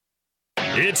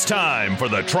It's time for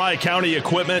the Tri-County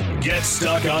Equipment Get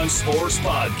Stuck on Sports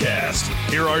podcast.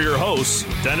 Here are your hosts,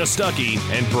 Dennis Stuckey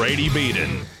and Brady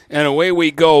Beaton. And away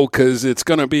we go, because it's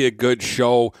going to be a good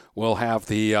show. We'll have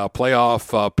the playoff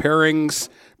pairings.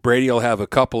 Brady will have a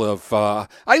couple of, I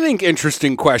think,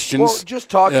 interesting questions. Well, just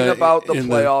talking about the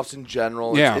playoffs in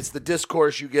general. Yeah. It's the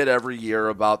discourse you get every year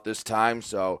about this time.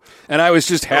 So, and I was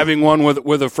just having one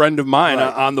with a friend of mine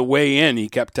on the way in. He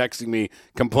kept texting me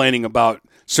complaining about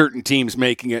certain teams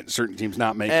making it, certain teams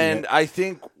not making it. And I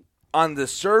think on the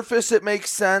surface it makes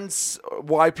sense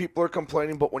why people are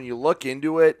complaining, but when you look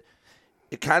into it,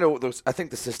 I think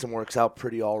the system works out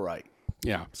pretty all right.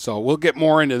 Yeah, so we'll get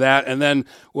more into that, and then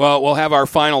we'll have our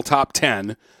final top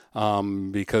 10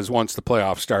 because once the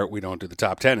playoffs start, we don't do the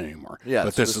top 10 anymore. Yeah,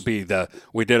 but this will be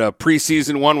we did a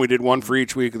preseason one, we did one for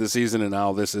each week of the season, and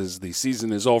now the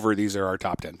season is over. These are our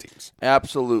top 10 teams.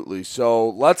 Absolutely. So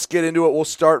let's get into it. We'll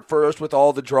start first with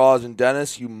all the draws, and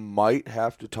Dennis, you might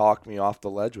have to talk me off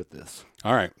the ledge with this.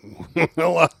 All right,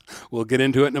 we'll get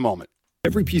into it in a moment.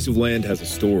 Every piece of land has a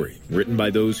story written by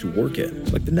those who work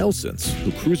it, like the Nelsons,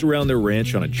 who cruise around their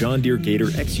ranch on a John Deere Gator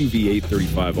XUV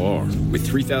 835R. With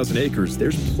 3,000 acres,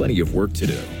 there's plenty of work to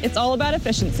do. It's all about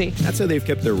efficiency. That's how they've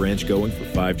kept their ranch going for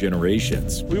 5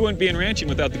 generations. We wouldn't be in ranching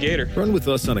without the Gator. Run with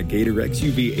us on a Gator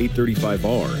XUV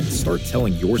 835R and start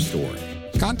telling your story.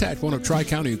 Contact one of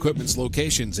Tri-County Equipment's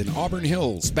locations in Auburn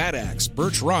Hills, Bad Axe,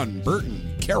 Birch Run,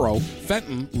 Burton, Caro,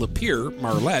 Fenton, Lapeer,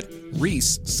 Marlette,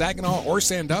 Reese, Saginaw, or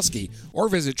Sandusky, or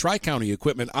visit Tri-County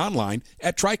Equipment online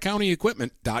at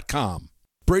tricountyequipment.com.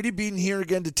 Brady Beaton here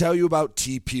again to tell you about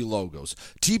TP Logos.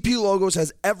 TP Logos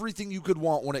has everything you could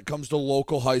want when it comes to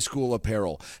local high school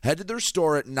apparel. Head to their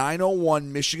store at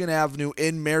 901 Michigan Avenue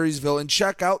in Marysville and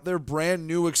check out their brand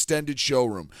new extended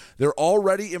showroom. Their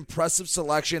already impressive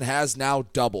selection has now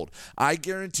doubled. I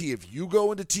guarantee if you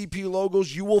go into TP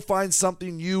Logos, you will find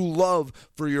something you love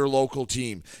for your local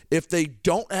team. If they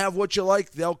don't have what you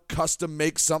like, they'll custom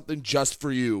make something just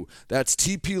for you. That's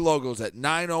TP Logos at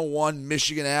 901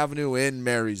 Michigan Avenue in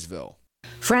Marysville.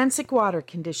 Frantic Water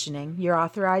Conditioning, your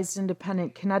authorized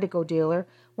independent Connecticut dealer,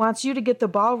 wants you to get the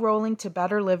ball rolling to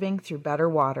better living through better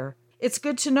water. It's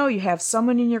good to know you have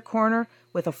someone in your corner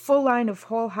with a full line of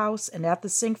whole house and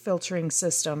at-the-sink filtering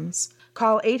systems.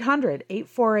 Call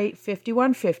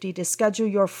 800-848-5150 to schedule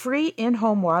your free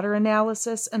in-home water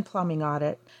analysis and plumbing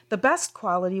audit. The best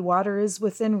quality water is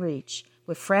within reach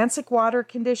with Frantic Water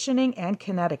Conditioning and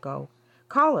Connecticut.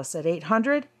 Call us at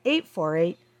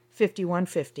 800-848-5150.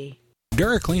 5150.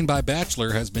 DuraClean by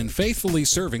Bachelor has been faithfully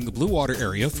serving the Blue Water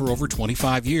area for over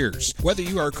 25 years. Whether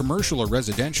you are commercial or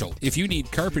residential, if you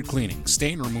need carpet cleaning,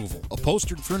 stain removal,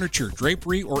 upholstered furniture,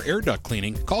 drapery, or air duct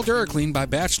cleaning, call DuraClean by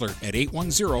Bachelor at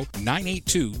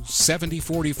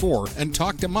 810-982-7044 and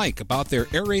talk to Mike about their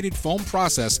aerated foam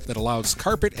process that allows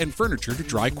carpet and furniture to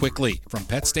dry quickly. From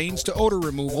pet stains to odor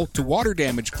removal to water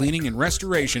damage cleaning and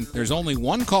restoration, there's only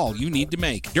one call you need to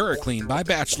make. DuraClean by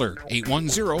Bachelor,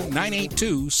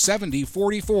 810-982-7044.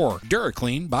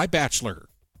 DuraClean by Bachelor.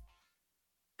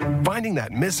 Finding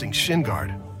that missing shin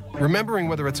guard, remembering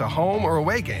whether it's a home or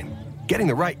away game, getting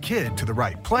the right kid to the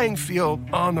right playing field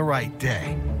on the right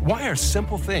day. Why are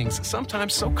simple things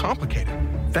sometimes so complicated?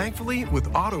 Thankfully,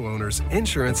 with auto owners,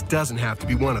 insurance doesn't have to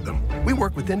be one of them. We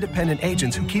work with independent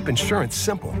agents who keep insurance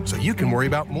simple so you can worry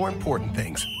about more important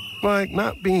things, like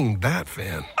not being that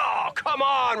fan. Oh, come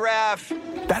on, ref!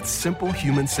 That's simple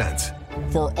human sense.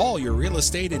 For all your real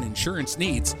estate and insurance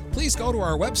needs, please go to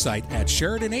our website at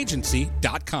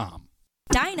SheridanAgency.com.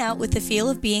 Dine out with the feel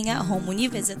of being at home when you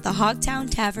visit the Hogtown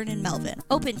Tavern in Melvin.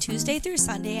 Open Tuesday through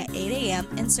Sunday at 8 a.m.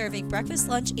 and serving breakfast,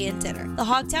 lunch, and dinner. The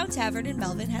Hogtown Tavern in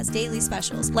Melvin has daily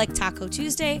specials like Taco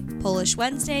Tuesday, Polish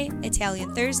Wednesday,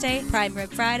 Italian Thursday, Prime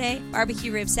Rib Friday,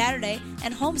 Barbecue Rib Saturday,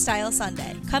 and Homestyle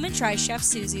Sunday. Come and try Chef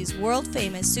Susie's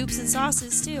world-famous soups and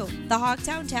sauces, too. The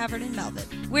Hogtown Tavern in Melvin.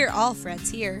 We're all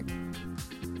friends here.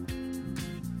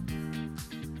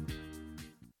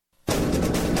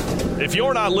 If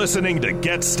you're not listening to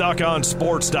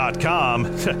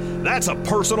GetStuckOnSports.com, that's a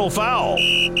personal foul.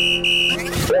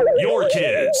 Your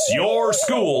kids, your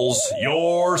schools,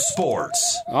 your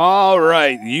sports. All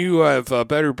right, you have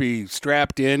better be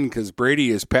strapped in because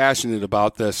Brady is passionate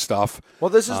about this stuff.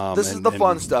 Well, this is the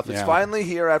fun stuff. It's finally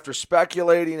here after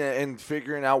speculating and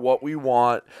figuring out what we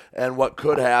want and what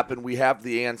could happen. We have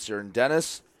the answer. And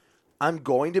Dennis, I'm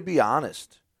going to be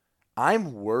honest.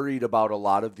 I'm worried about a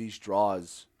lot of these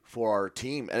draws for our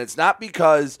team. And it's not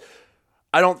because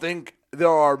I don't think there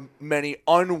are many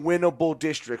unwinnable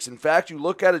districts. In fact, you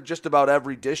look at it just about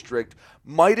every district.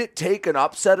 Might it take an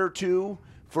upset or two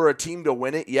for a team to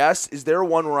win it? Yes. Is there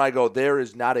one where I go, there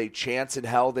is not a chance in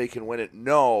hell they can win it?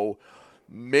 No.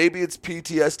 maybe it's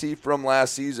PTSD from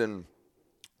last season,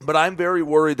 but I'm very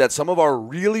worried that some of our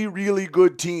really, really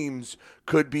good teams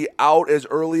could be out as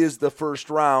early as the first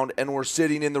round, and we're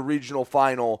sitting in the regional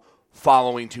final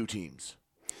following 2 teams.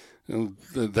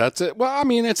 That's it. Well, I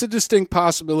mean, it's a distinct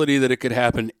possibility that it could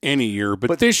happen any year,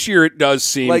 but this year it does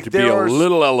seem like to be a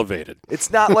little elevated. It's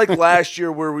not like last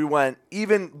year where we went,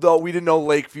 even though we didn't know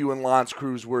Lakeview and L'Anse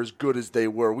Creuse were as good as they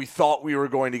were, we thought we were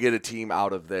going to get a team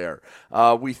out of there.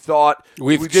 We sure thought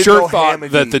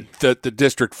that the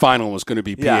district final was going to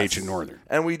be PH and Northern.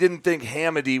 And we didn't think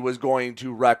Hamady was going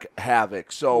to wreak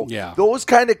havoc. So those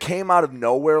kind of came out of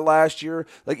nowhere last year.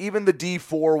 Like even the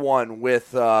D4 one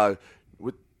with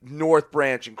North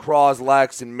Branch and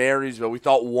Croslex and Marysville, we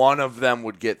thought one of them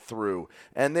would get through.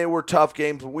 And they were tough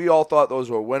games, but we all thought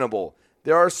those were winnable.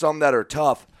 There are some that are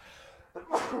tough.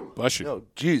 Bless you. Oh,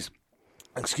 geez.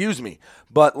 Excuse me.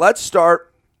 But let's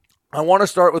start. I want to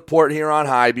start with Port Huron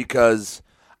High because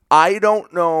I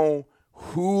don't know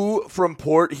who from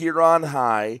Port Huron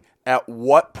High at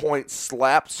what point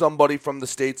slapped somebody from the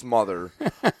state's mother,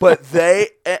 but they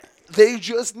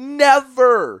just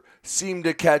never seem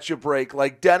to catch a break.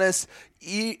 Like Dennis,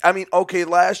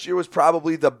 last year was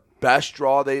probably the best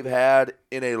draw they've had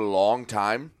in a long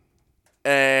time.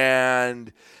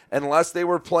 And unless they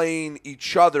were playing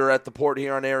each other at the Port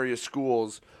Huron area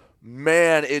schools,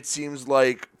 man, it seems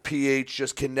like PH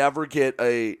just can never get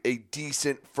a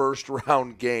decent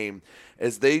first-round game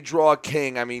as they draw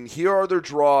King. I mean, here are their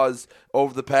draws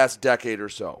over the past decade or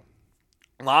so.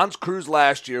 L'Anse Creuse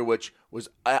last year, which was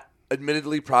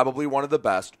admittedly probably one of the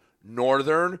best.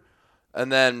 Northern,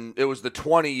 and then it was the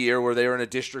 20 year where they were in a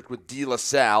district with De La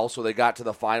Salle, so they got to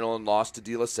the final and lost to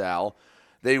De La Salle.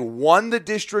 They won the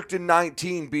district in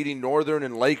 19, beating Northern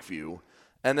and Lakeview.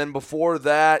 And then before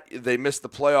that, they missed the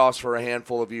playoffs for a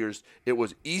handful of years. It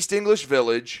was East English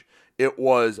Village. It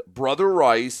was Brother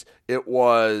Rice. It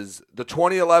was the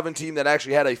 2011 team that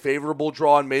actually had a favorable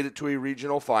draw and made it to a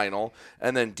regional final.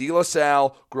 And then De La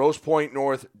Salle, Grosse Pointe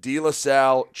North, De La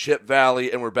Salle, Chip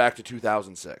Valley, and we're back to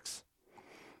 2006.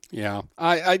 Yeah.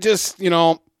 I just,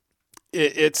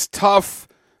 it's tough.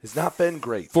 It's not been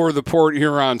great. For the Port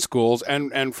Huron schools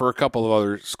and for a couple of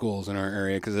other schools in our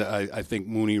area because I think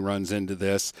Mooney runs into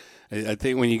this. I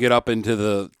think when you get up into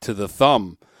the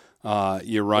thumb,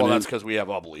 you run. Well, that's because we have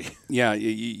Ubley. Yeah,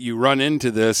 you run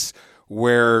into this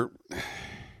where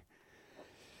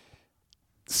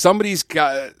somebody's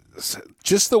got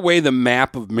just the way the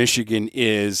map of Michigan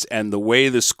is and the way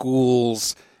the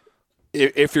schools.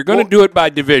 If you're going to do it by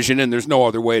division, and there's no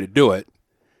other way to do it,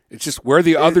 it's just where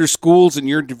the other schools in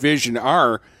your division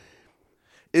are.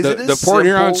 The Port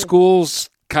Huron schools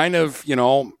kind of,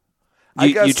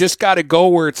 you just got to go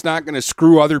where it's not going to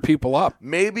screw other people up.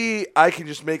 Maybe I can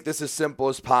just make this as simple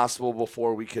as possible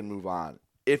before we can move on.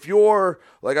 If you're,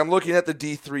 like I'm looking at the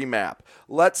D3 map,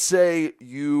 let's say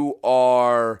you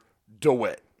are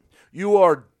DeWitt. You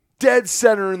are dead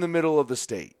center in the middle of the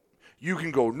state. You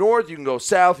can go north, you can go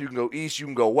south, you can go east, you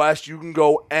can go west, you can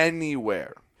go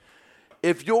anywhere.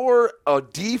 If you're a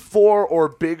D4 or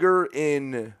bigger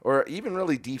or even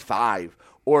really D5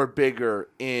 or bigger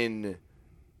in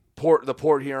the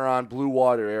Port Huron Blue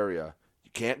Water area, you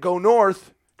can't go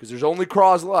north because there's only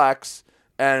Croslex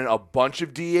and a bunch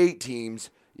of D8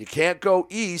 teams. You can't go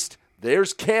east.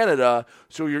 There's Canada.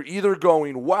 So you're either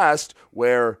going west,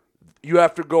 where you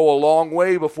have to go a long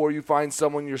way before you find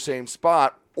someone in your same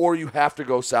spot, or you have to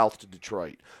go south to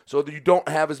Detroit. So you don't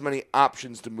have as many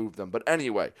options to move them. But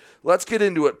anyway, let's get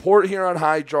into it. Port Huron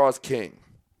High draws King.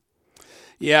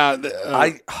 Yeah.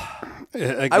 I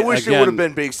wish it would have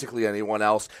been basically anyone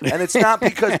else. And it's not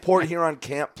because Port Huron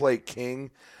can't play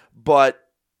King, but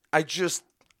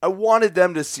I wanted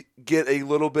them to get a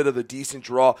little bit of a decent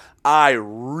draw. I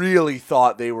really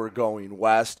thought they were going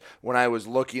west. When I was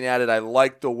looking at it, I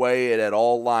liked the way it had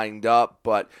all lined up,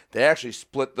 but they actually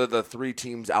split the three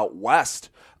teams out west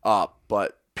up.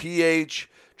 But PH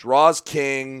draws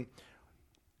King.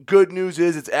 Good news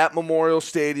is it's at Memorial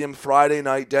Stadium Friday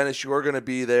night. Dennis, you are going to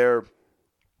be there.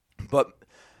 But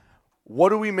what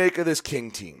do we make of this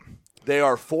King team? They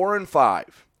are 4-5.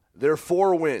 They're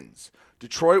 4 wins.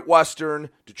 Detroit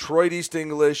Western, Detroit East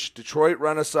English, Detroit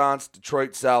Renaissance,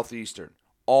 Detroit Southeastern.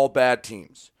 All bad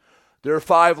teams. There are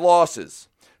 5 losses.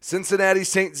 Cincinnati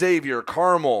St. Xavier,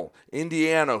 Carmel,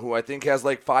 Indiana, who I think has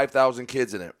like 5,000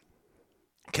 kids in it.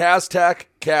 Cass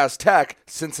Tech,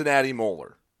 Cincinnati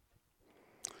Moeller.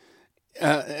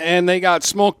 And they got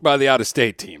smoked by the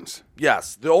out-of-state teams.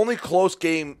 Yes, the only close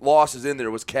game losses in there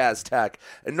was Cass Tech.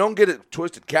 And don't get it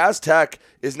twisted, Cass Tech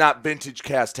is not vintage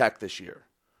Cass Tech this year.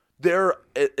 They're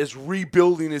as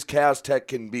rebuilding as Cass Tech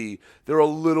can be. They're a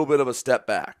little bit of a step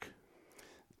back.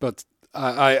 But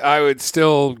I would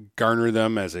still garner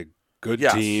them as a good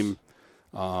team.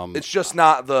 It's just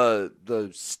not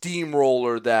the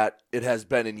steamroller that it has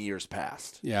been in years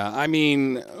past. Yeah, I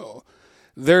mean,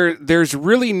 there's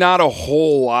really not a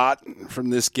whole lot from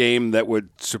this game that would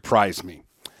surprise me.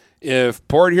 If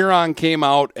Port Huron came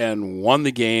out and won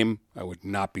the game, I would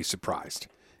not be surprised.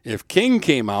 If King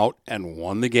came out and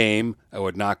won the game, I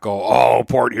would not go, oh,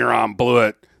 Port Huron blew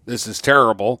it. This is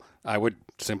terrible. I would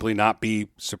simply not be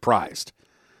surprised.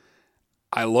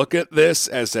 I look at this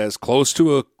as close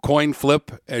to a coin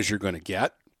flip as you're going to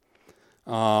get.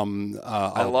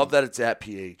 I love that it's at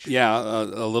PH. Yeah,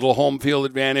 a little home field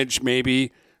advantage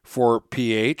maybe for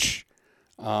PH.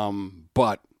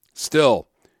 But still,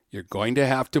 you're going to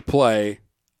have to play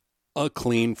a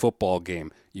clean football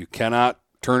game. You cannot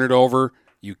turn it over.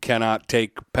 You cannot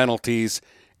take penalties.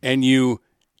 And you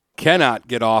cannot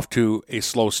get off to a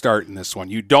slow start in this one.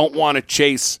 You don't want to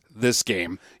chase this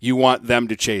game. You want them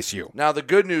to chase you. Now, the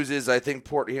good news is I think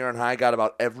Port Huron High got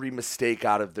about every mistake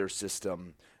out of their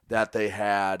system that they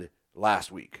had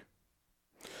last week.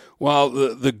 Well,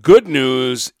 the good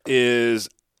news is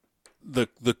the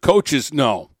coaches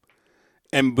know.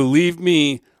 And believe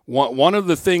me, one of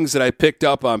the things that I picked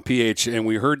up on PH, and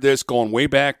we heard this going way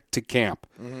back to camp,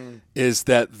 is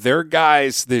that their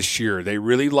guys this year, they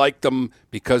really like them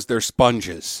because they're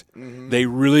sponges. They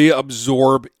really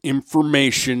absorb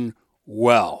information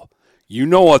well. You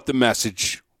know what the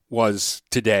message was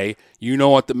today. You know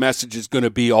what the message is going to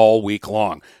be all week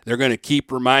long. They're going to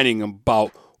keep reminding them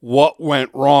about what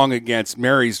went wrong against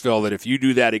Marysville, that if you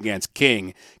do that against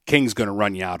King, King's going to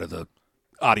run you out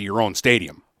of your own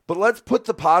stadium. But let's put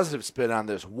the positive spin on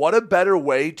this. What a better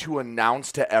way to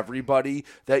announce to everybody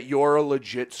that you're a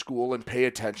legit school and pay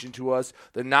attention to us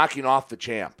than knocking off the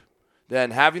champ.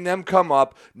 Then having them come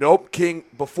up, nope, King,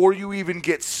 before you even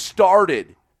get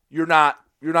started, you're not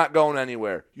going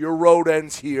anywhere. Your road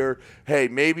ends here. Hey,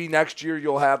 maybe next year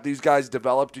you'll have these guys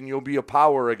developed and you'll be a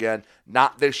power again.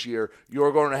 Not this year.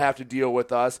 You're going to have to deal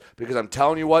with us because I'm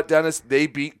telling you what, Dennis, they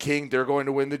beat King. They're going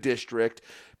to win the district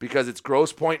because it's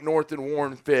Grosse Pointe North and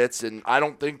Warren Fitz, and I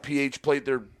don't think PH played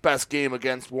their best game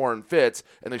against Warren Fitz,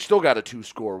 and they still got a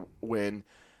 2-score win.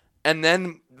 And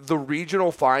then the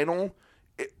regional final,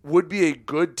 it would be a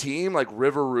good team. Like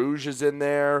River Rouge is in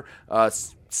there.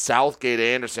 Southgate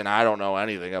Anderson, I don't know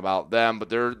anything about them, but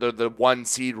they're the 1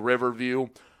 seed Riverview.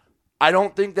 I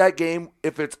don't think that game,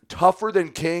 if it's tougher than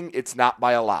King, it's not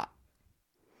by a lot.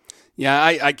 Yeah,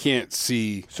 I can't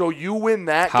see so you win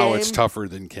that how game, it's tougher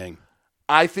than King.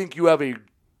 I think you have a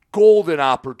golden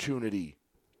opportunity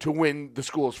to win the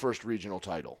school's first regional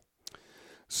title.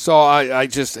 So I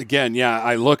just, again,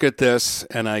 I look at this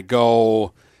and I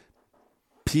go,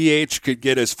 PH could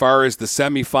get as far as the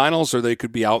semifinals or they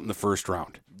could be out in the first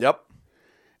round. Yep.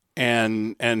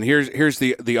 And here's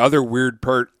the other weird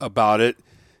part about it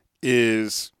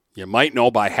is you might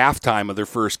know by halftime of their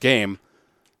first game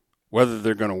whether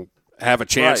they're going to have a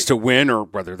chance to win or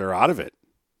whether they're out of it.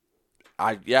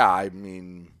 I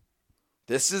mean,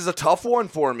 this is a tough one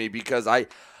for me because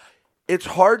it's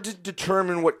hard to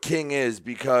determine what King is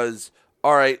because,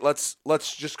 all right, let's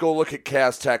just go look at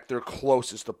Cass Tech, their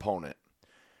closest opponent.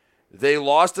 They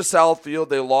lost to Southfield.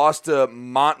 They lost to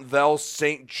Montville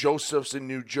St. Joseph's in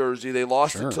New Jersey. They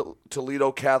lost to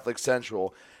Toledo Catholic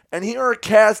Central. And here are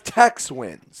Cass Tech's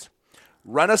wins.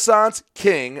 Renaissance,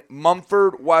 King,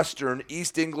 Mumford, Western,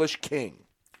 East English, King.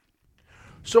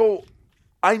 So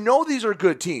I know these are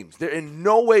good teams. They're in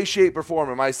no way, shape, or form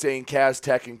am I saying Cass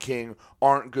Tech and King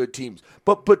aren't good teams.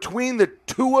 But between the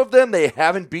two of them, they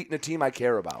haven't beaten a team I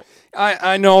care about.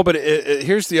 I know, but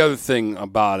here's the other thing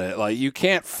about it. Like, you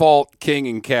can't fault King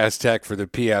and Cass Tech for the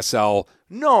PSL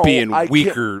being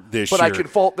weaker this year. But I can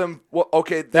fault them. Well,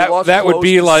 okay, that would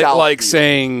be like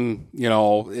saying,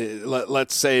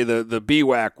 let's say the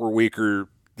BWAC were weaker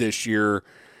this year.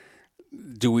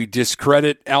 Do we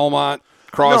discredit Almont?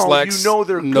 Croslex, no,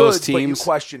 they're good, those teams. But you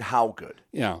question how good.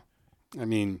 Yeah. I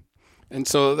mean, and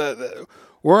so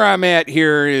where I'm at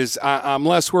here is I'm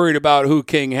less worried about who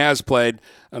King has played,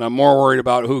 and I'm more worried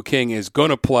about who King is going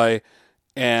to play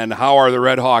and how are the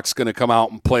Red Hawks going to come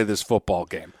out and play this football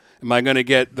game. Am I going to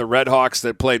get the Red Hawks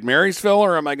that played Marysville,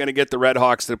 or am I going to get the Red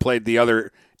Hawks that played the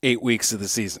other 8 weeks of the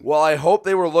season? Well, I hope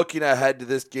they were looking ahead to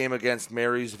this game against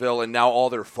Marysville, and now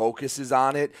all their focus is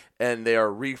on it, and they are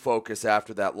refocused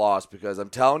after that loss. Because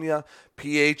I'm telling you,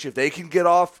 PH, if they can get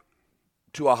off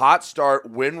to a hot start,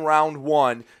 win round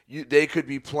 1, they could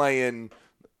be playing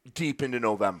deep into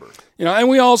November. And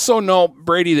we also know,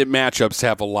 Brady, that matchups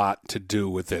have a lot to do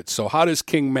with it. So how does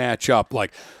King match up?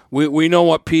 Like, we know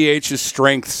what PH's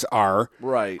strengths are.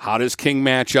 Right. How does King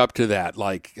match up to that?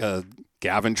 Like,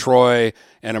 Gavin Troy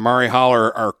and Amari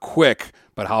Holler are quick,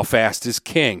 but how fast is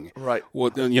King? Right.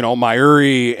 Well,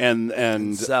 Myuri and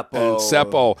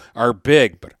Seppo are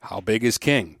big, but how big is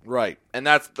King? Right. And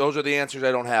those are the answers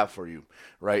I don't have for you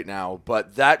right now.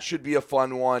 But that should be a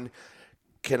fun one.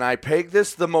 Can I peg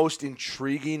this the most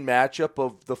intriguing matchup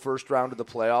of the first round of the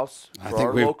playoffs for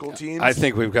our local teams? I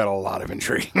think we've got a lot of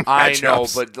intriguing I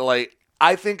matchups. know, but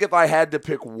I think if I had to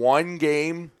pick one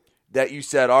game that you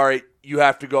said, all right, you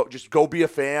have to go be a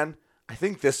fan, I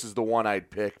think this is the one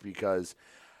I'd pick because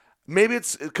maybe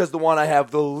it's because the one I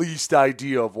have the least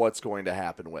idea of what's going to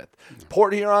happen with.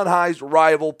 Port Huron High's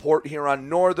rival, Port Huron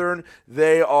Northern,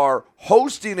 they are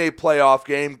hosting a playoff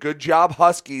game. Good job,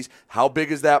 Huskies. How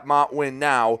big is that Mont win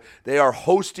now? They are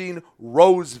hosting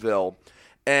Roseville.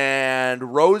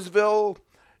 And Roseville,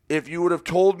 if you would have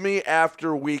told me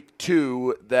after week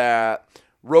 2 that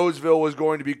Roseville was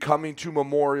going to be coming to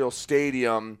Memorial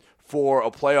Stadium for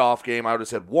a playoff game, I would have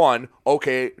said, one,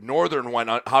 okay, Northern went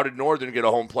on. How did Northern get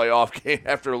a home playoff game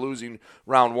after losing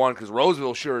round 1? Because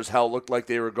Roseville sure as hell looked like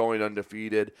they were going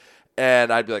undefeated.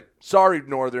 And I'd be like, sorry,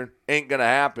 Northern, ain't going to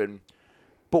happen.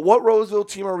 But what Roseville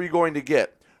team are we going to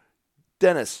get?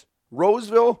 Dennis,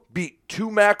 Roseville beat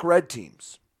 2 MAC Red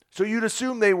teams. So you'd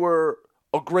assume they were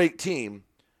a great team.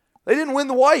 They didn't win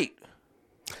the white.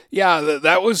 Yeah,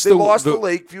 that was They lost to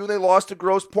Lakeview. They lost to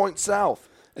Grosse Pointe South.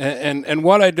 And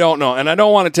what I don't know, and I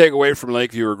don't want to take away from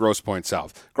Lakeview or Grosse Pointe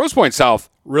South. Grosse Pointe South,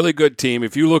 really good team.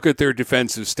 If you look at their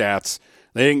defensive stats,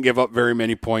 they didn't give up very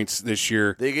many points this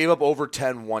year. They gave up over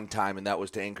 10 one time, and that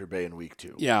was to Anchor Bay in week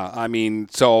 2. Yeah, I mean,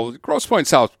 so Grosse Pointe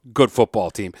South, good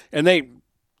football team. And they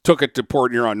took it to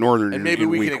Port Huron Northern and maybe in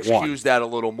we week can excuse 1. that a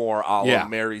little more a la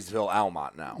Marysville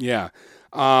Almont now. Yeah.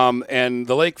 And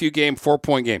the Lakeview game,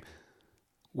 4-point game.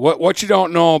 What you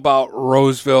don't know about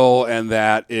Roseville and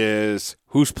that is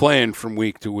who's playing from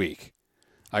week to week.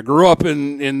 I grew up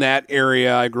in that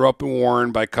area. I grew up in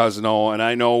Warren by Cousino, and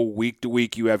I know week to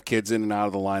week you have kids in and out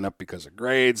of the lineup because of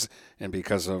grades and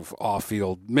because of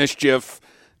off-field mischief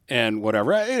and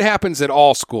whatever. It happens at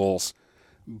all schools.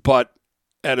 But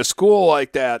at a school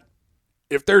like that,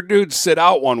 if their dudes sit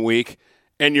out one week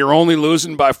and you're only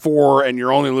losing by 4 and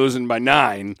you're only losing by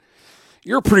 9,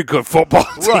 you're a pretty good football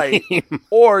team. Right.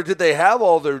 Or did they have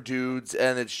all their dudes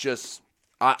and it's just,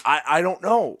 I don't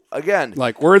know. Again.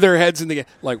 Like, were their heads in the game?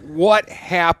 Like, what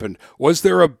happened? Was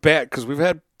there a bad, because we've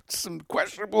had some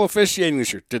questionable officiating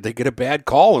this year. Did they get a bad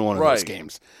call in one of those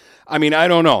games? I mean, I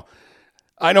don't know.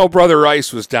 I know Brother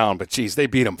Rice was down, but geez, they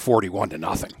beat him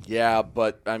 41-0. Yeah,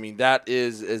 but I mean that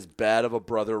is as bad of a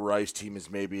Brother Rice team as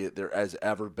maybe there has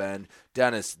ever been.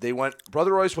 Dennis,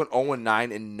 Brother Rice went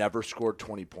 0-9 and never scored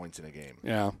 20 points in a game.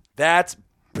 Yeah, that's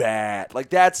bad. Like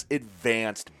that's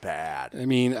advanced bad. I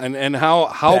mean, and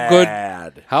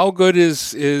how good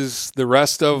is the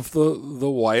rest of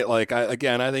the white? Like I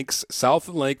think South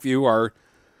and Lakeview are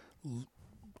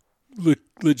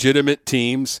legitimate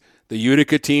teams. The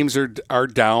Utica teams are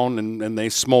down, and they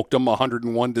smoked them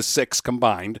 101-6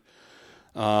 combined.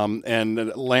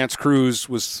 And Lance Cruz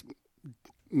was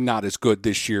not as good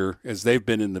this year as they've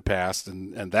been in the past,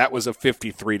 and that was a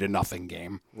 53-0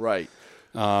 game. Right.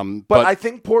 But I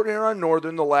think Port Huron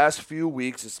Northern the last few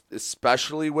weeks,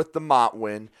 especially with the Mott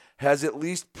win, has at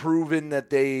least proven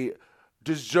that they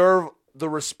deserve the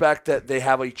respect that they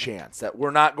have a chance, that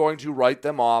we're not going to write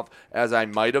them off as I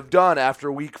might have done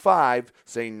after week 5,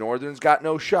 saying Northern's got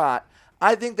no shot.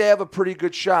 I think they have a pretty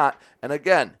good shot. And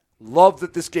again, love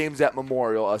that this game's at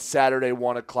Memorial, a Saturday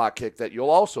 1 o'clock kick that you'll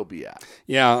also be at.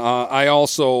 Yeah, I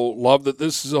also love that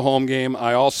this is a home game.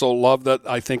 I also love that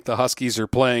I think the Huskies are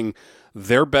playing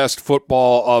their best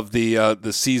football of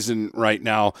the season right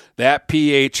now. That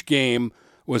PH game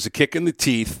was a kick in the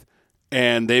teeth,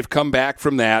 and they've come back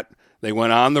from that. They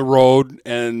went on the road,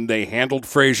 and they handled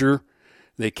Fraser.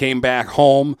 They came back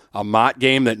home, a Mott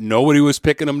game that nobody was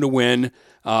picking them to win.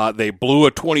 They blew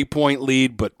a 20-point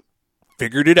lead, but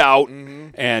figured it out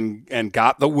and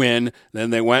got the win. Then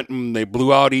they went and they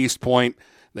blew out East Point.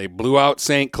 They blew out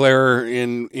St. Clair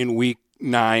in week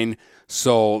 9.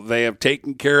 So they have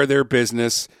taken care of their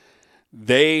business.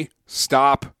 They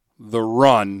stop the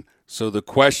run. So the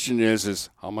question is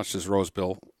how much does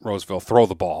Roseville throw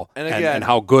the ball? And again, and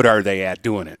how good are they at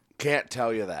doing it? Can't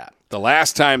tell you that. The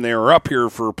last time they were up here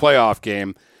for a playoff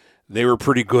game, they were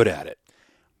pretty good at it.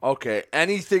 Okay.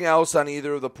 Anything else on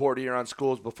either of the Port Huron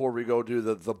schools before we go to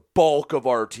the bulk of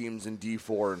our teams in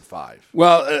D4 and 5?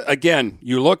 Well, again,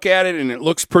 you look at it and it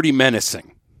looks pretty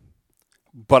menacing,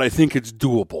 but I think it's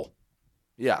doable.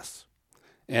 Yes.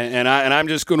 And I'm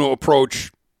just going to approach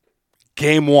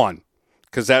game 1.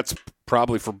 Because that's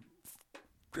probably for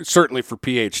certainly for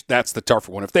PH, that's the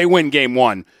tougher one. If they win game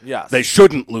one, Yes. they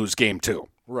shouldn't lose game two.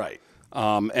 Right.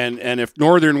 And if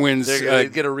Northern wins They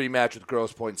get a rematch with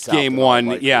Grosse Pointe South. game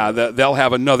one, they'll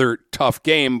have another tough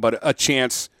game, but a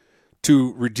chance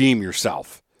to redeem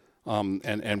yourself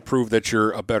and prove that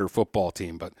you're a better football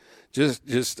team. But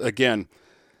just again,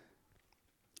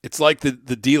 it's like the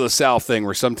De La Salle thing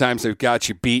where sometimes they've got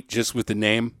you beat just with the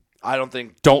name.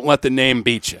 Don't let the name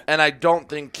beat you. And I don't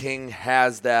think King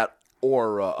has that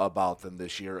aura about them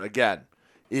this year. Again,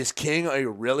 is King a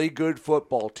really good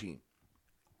football team?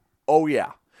 Oh,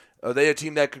 yeah. Are they a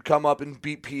team that could come up and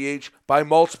beat PH by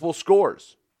multiple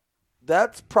scores?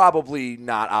 That's probably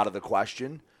not out of the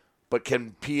question. But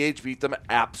can PH beat them?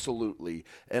 Absolutely.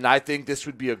 And I think this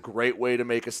would be a great way to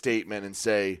make a statement and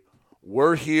say,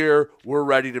 we're here, we're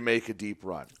ready to make a deep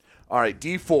run. All right,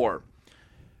 D4.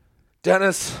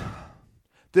 Dennis,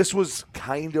 this was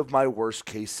kind of my worst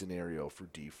case scenario for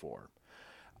D4.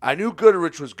 I knew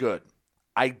Goodrich was good.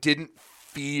 I didn't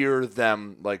fear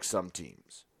them like some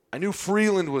teams. I knew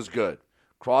Freeland was good.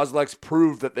 Croslex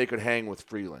proved that they could hang with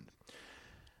Freeland.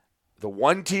 The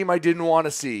one team I didn't want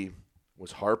to see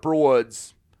was Harper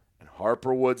Woods, and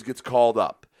Harper Woods gets called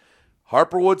up.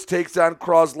 Harper Woods takes on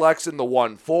Croslex in the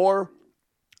 1-4.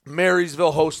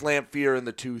 Marysville hosts Lamphere in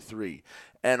the 2-3.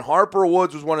 And Harper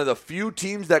Woods was one of the few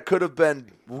teams that could have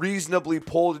been reasonably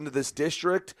pulled into this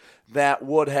district that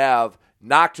would have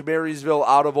knocked Marysville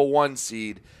out of a 1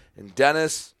 seed. And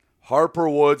Dennis, Harper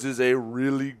Woods is a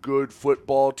really good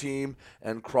football team,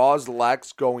 and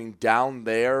Croslex going down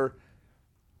there,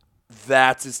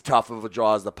 that's as tough of a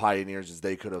draw as the Pioneers as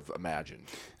they could have imagined.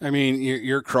 I mean,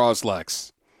 you're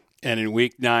Croslex, and in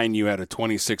week 9 you had a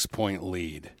 26-point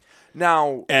lead.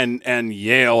 Now and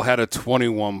Yale had a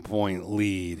 21-point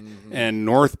lead, and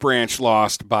North Branch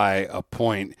lost by a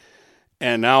point.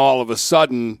 And now all of a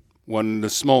sudden, when the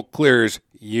smoke clears,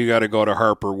 you got to go to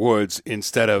Harper Woods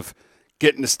instead of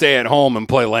getting to stay at home and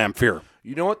play Lamphere.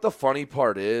 You know what the funny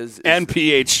part is and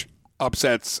PH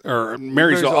upsets, or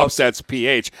Marysville upsets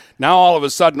PH. Now all of a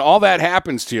sudden, all that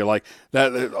happens to you. Like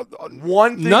that.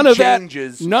 One thing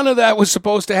changes. None of that was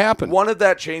supposed to happen. One of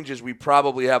that changes. We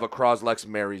probably have a Croslex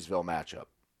Marysville matchup.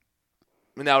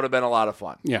 And that would have been a lot of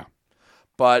fun. Yeah.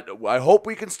 But I hope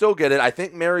we can still get it. I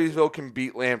think Marysville can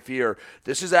beat Lamphere.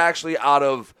 This is actually out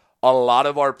of a lot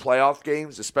of our playoff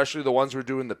games, especially the ones we're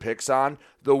doing the picks on,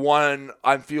 the one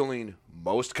I'm feeling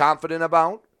most confident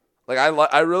about. Like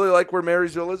I really like where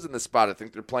Marysville is in this spot. I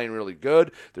think they're playing really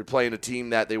good. They're playing a team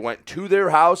that they went to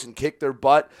their house and kicked their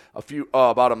butt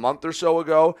about a month or so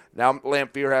ago. Now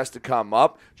Lamphere has to come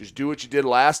up. Just do what you did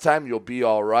last time. You'll be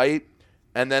all right.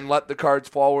 And then let the cards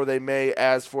fall where they may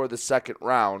as for the second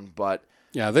round. But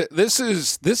yeah, this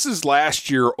is last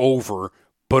year over,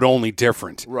 but only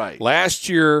different. Right. Last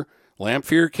year,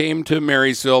 Lamphere came to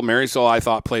Marysville. Marysville, I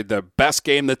thought, played the best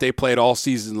game that they played all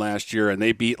season last year, and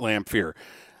they beat Lamphere.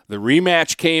 The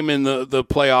rematch came in the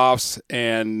playoffs,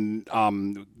 and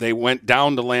they went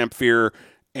down to Lamphere,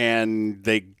 and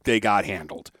they got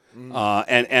handled.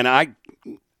 And I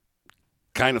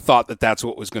kind of thought that that's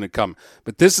what was going to come.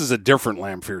 But this is a different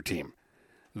Lamphere team.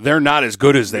 They're not as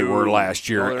good as they were last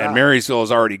year, and Marysville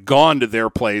has already gone to their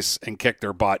place and kicked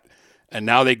their butt, and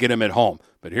now they get them at home.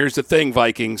 But here's the thing,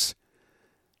 Vikings.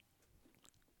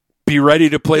 Be ready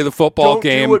to play the football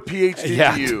game. Don't do what PH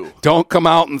did to you. Don't come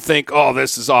out and think, oh,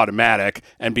 this is automatic,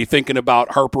 and be thinking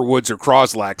about Harper Woods or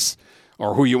Croslex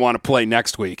or who you want to play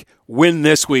next week. Win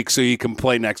this week so you can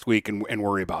play next week and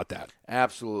worry about that.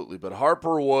 Absolutely. But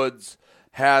Harper Woods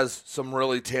has some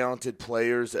really talented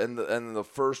players, and the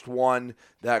first one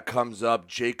that comes up,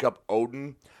 Jacob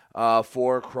Oden,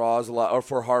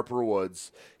 for Harper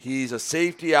Woods. He's a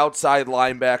safety outside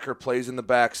linebacker, plays in the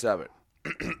back seven.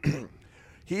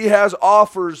 He has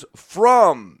offers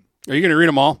from... Are you going to read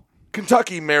them all?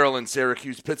 Kentucky, Maryland,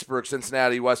 Syracuse, Pittsburgh,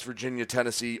 Cincinnati, West Virginia,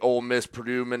 Tennessee, Ole Miss,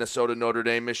 Purdue, Minnesota, Notre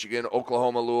Dame, Michigan,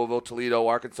 Oklahoma, Louisville, Toledo,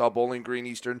 Arkansas, Bowling Green,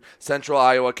 Eastern, Central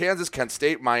Iowa, Kansas, Kent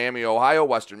State, Miami, Ohio,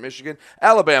 Western Michigan,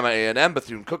 Alabama, A&M,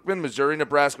 Bethune-Cookman, Missouri,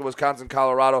 Nebraska, Wisconsin,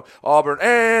 Colorado, Auburn,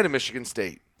 and Michigan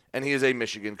State. And he is a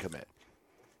Michigan commit.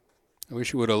 I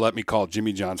wish you would have let me call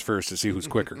Jimmy John's first to see who's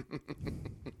quicker.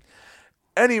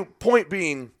 Any point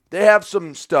being, they have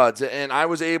some studs, and I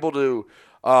was able to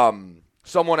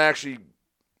someone actually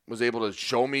was able to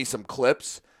show me some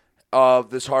clips of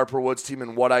this Harper Woods team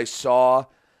and what I saw.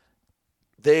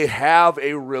 They have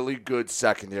a really good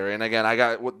secondary. And again, I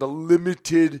got the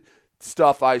limited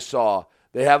stuff I saw.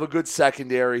 They have a good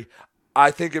secondary.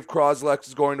 I think if Croslex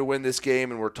is going to win this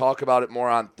game, and we'll talk about it more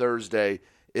on Thursday,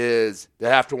 is they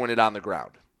have to win it on the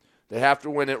ground. They have to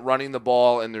win it running the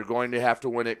ball, and they're going to have to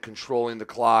win it controlling the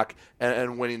clock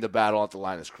and winning the battle at the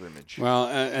line of scrimmage. Well,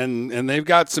 and they've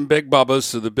got some big bubbas,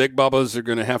 so the big bubbas are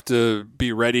going to have to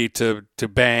be ready to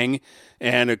bang.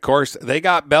 And, of course, they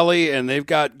got Belly, and they've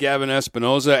got Gavin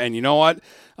Espinoza. And you know what?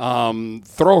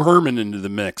 Throw Herman into the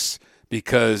mix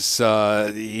because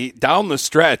down the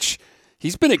stretch,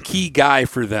 he's been a key guy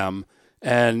for them.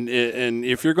 And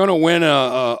if you're going to win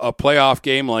a playoff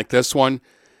game like this one,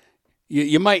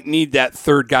 you might need that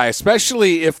third guy,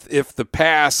 especially if the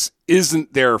pass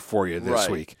isn't there for you this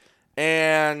week.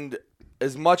 And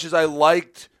as much as I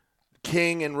liked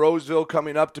King and Roseville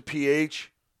coming up to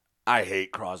PH, I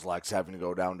hate Croslex having to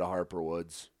go down to Harper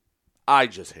Woods. I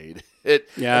just hate it.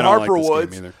 Yeah, and I don't Harper like this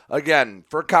Woods, game either. again,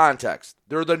 for context,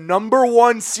 they're the number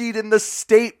 1 seed in the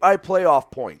state by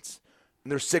playoff points,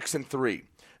 and they're 6-3.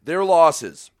 Their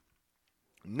losses: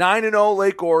 9-0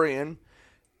 Lake Orion,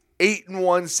 8-1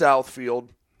 Southfield,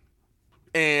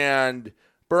 and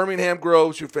Birmingham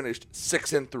Groves, who finished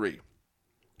 6-3.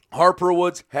 Harper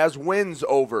Woods has wins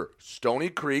over Stony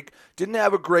Creek. Didn't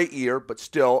have a great year, but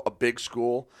still a big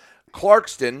school.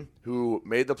 Clarkston, who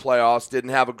made the playoffs, didn't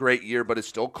have a great year, but is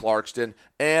still Clarkston.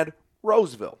 And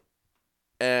Roseville.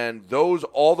 And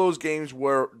all those games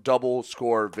were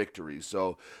double-score victories.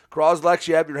 So, Croslex,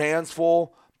 you have your hands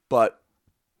full, but,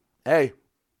 hey,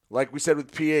 like we said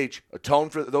with PH, atone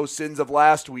for those sins of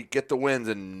last week, get the wins,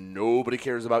 and nobody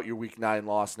cares about your Week 9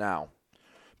 loss now.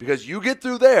 Because you get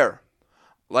through there,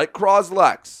 like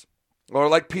Croslex, or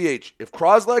like PH, if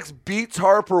Croslex beats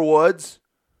Harper Woods,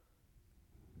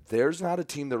 there's not a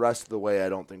team the rest of the way I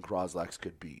don't think Croslex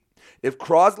could beat. If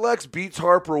Croslex beats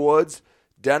Harper Woods,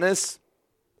 Dennis,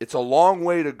 it's a long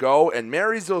way to go, and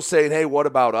Marysville saying, hey, what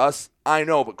about us? I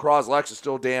know, but Croslex is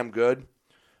still damn good.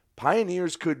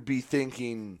 Pioneers could be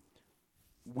thinking,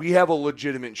 we have a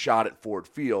legitimate shot at Ford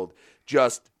Field,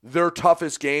 just their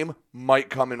toughest game might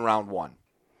come in round 1.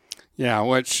 Yeah,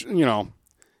 which,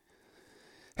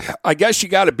 I guess you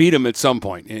got to beat them at some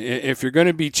point. If you're going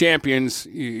to be champions,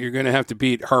 you're going to have to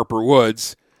beat Harper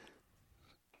Woods.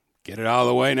 Get it out of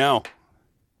the way now.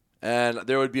 And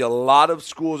there would be a lot of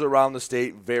schools around the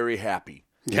state very happy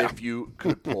if you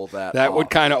could pull that That off. would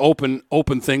kind of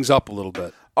open things up a little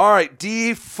bit. All right,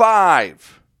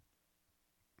 D5.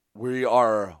 We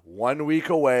are 1 week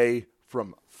away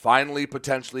from finally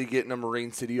potentially getting a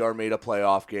Marine City Armada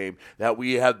playoff game that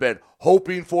we have been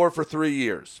hoping for 3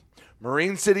 years.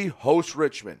 Marine City hosts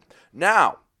Richmond.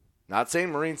 Now, not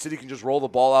saying Marine City can just roll the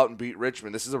ball out and beat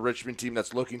Richmond. This is a Richmond team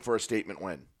that's looking for a statement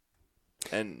win.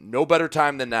 And no better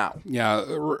time than now. Yeah,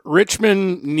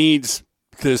 Richmond needs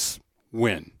this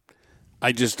win.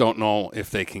 I just don't know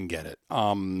if they can get it.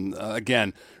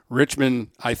 Again, Richmond,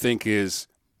 I think, is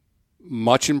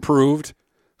much improved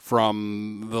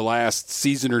from the last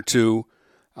season or two.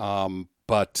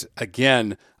 But,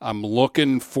 again, I'm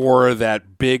looking for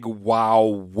that big wow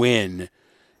win,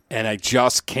 and I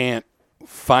just can't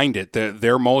find it.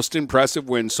 Their most impressive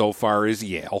win so far is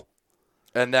Yale.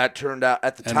 And that turned out,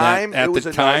 at the time, it was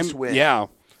a nice win. Yeah.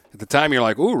 At the time, you're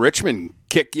like, ooh, Richmond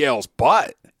kicked Yale's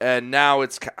butt. And now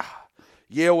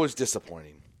Yale was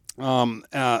disappointing.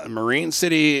 Marine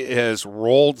City has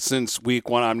rolled since week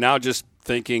 1. I'm now just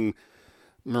thinking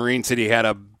Marine City had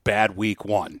a bad week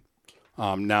 1.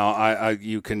 Now,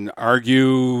 you can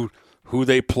argue who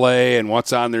they play and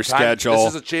what's on their schedule.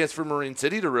 This is a chance for Marine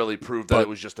City to really prove that it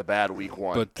was just a bad week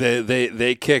 1. But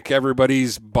they kick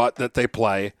everybody's butt that they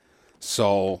play.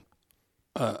 So,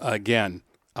 again,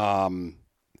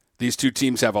 these two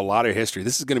teams have a lot of history.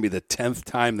 This is going to be the 10th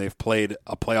time they've played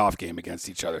a playoff game against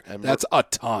each other. And that's a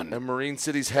ton. And Marine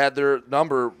City's had their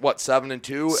number, 7-2?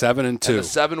 7-2. And the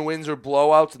 7 wins are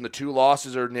blowouts, and the 2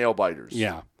 losses are nail biters.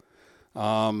 Yeah.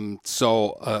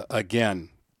 Again,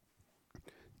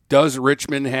 does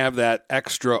Richmond have that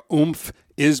extra oomph?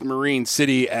 Is Marine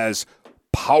City as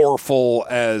powerful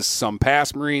as some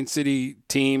past Marine City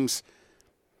teams?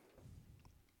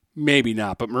 Maybe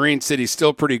not, but Marine City's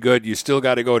still pretty good. You still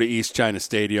got to go to East China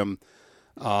Stadium.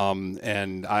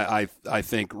 And I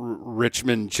think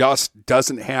Richmond just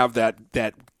doesn't have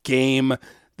that game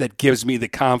that gives me the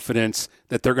confidence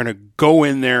that they're going to go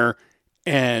in there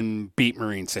and beat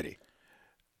Marine City.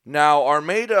 Now,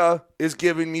 Armada is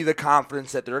giving me the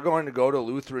confidence that they're going to go to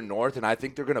Lutheran North, and I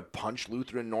think they're going to punch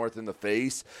Lutheran North in the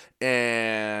face.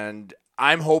 And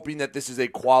I'm hoping that this is a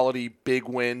quality big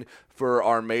win for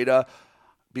Armada,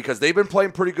 because they've been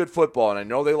playing pretty good football, and I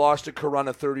know they lost to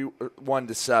Corunna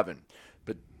 31-7.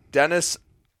 But, Dennis,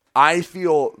 I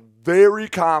feel very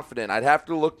confident. I'd have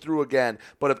to look through again.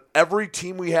 But of every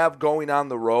team we have going on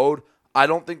the road, I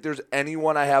don't think there's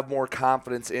anyone I have more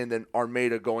confidence in than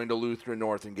Armada going to Lutheran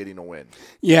North and getting a win.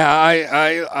 Yeah,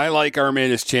 I like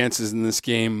Armada's chances in this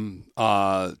game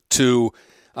too.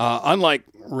 Unlike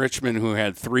Richmond, who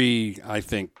had 3, I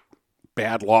think,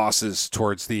 bad losses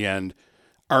towards the end,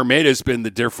 Armada's been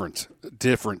the different.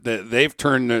 They've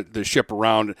turned the ship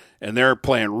around, and they're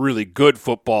playing really good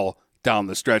football down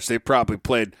the stretch. They probably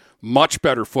played much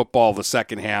better football the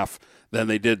second half than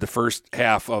they did the first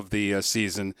half of the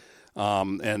season.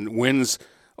 And wins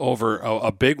over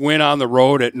a big win on the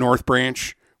road at North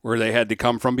Branch, where they had to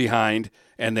come from behind,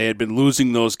 and they had been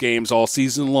losing those games all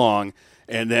season long.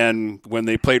 And then when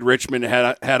they played Richmond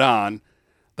head on,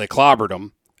 they clobbered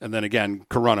them. And then again,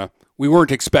 Corunna, we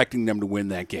weren't expecting them to win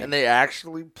that game. And they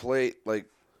actually played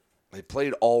they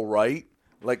played all right,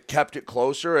 kept it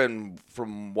closer. And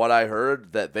from what I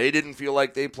heard, that they didn't feel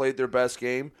like they played their best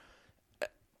game.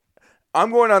 I'm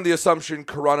going on the assumption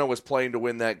Corunna was playing to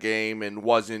win that game and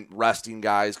wasn't resting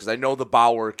guys, because I know the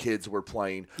Bauer kids were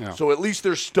playing. Yeah. So at least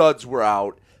their studs were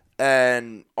out,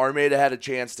 and Armada had a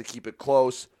chance to keep it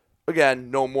close. Again,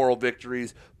 no moral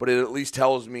victories, but it at least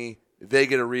tells me they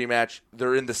get a rematch.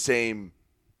 They're in the same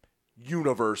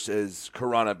universe as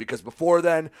Corunna, because before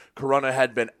then, Corunna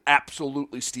had been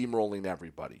absolutely steamrolling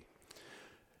everybody.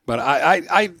 But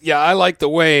I like the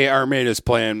way Armada's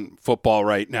playing football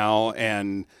right now,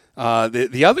 and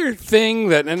the other thing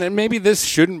that, and maybe this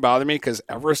shouldn't bother me because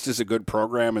Everest is a good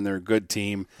program and they're a good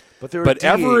team, but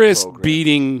Everest program.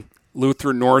 Beating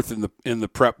Lutheran North in the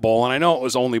Prep Bowl, and I know it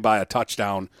was only by a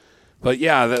touchdown, but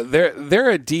yeah,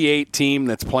 they're a D8 team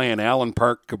that's playing Allen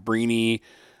Park, Cabrini,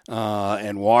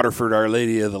 and Waterford, Our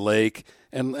Lady of the Lake,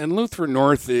 and Lutheran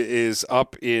North is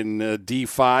up in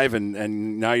D5,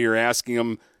 and now you're asking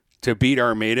them to beat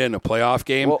Armada in a playoff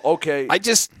game. Well, okay.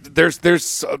 There's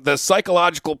the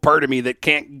psychological part of me that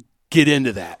can't get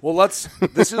into that. Well,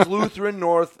 this is Lutheran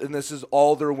North, and this is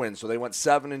all their wins. So they went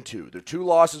 7-2. Their 2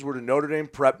 losses were to Notre Dame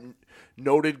Prep,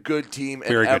 noted good team,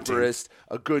 and Everest,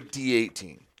 a good D8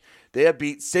 team. They have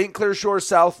beat St. Clair Shore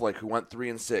Southlake, who went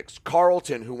 3-6,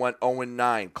 Carleton, who went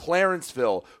 0-9,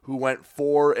 Clarenceville, who went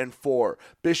 4-4,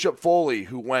 Bishop Foley,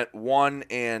 who went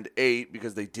 1-8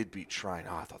 because they did beat Shrine.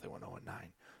 Oh, I thought they went 0-9.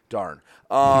 Darn.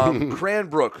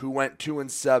 Cranbrook, who went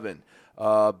 2-7.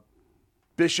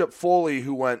 Bishop Foley,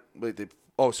 who went.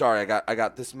 I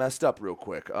got this messed up real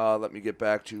quick. Let me get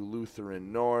back to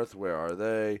Lutheran North. Where are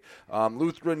they?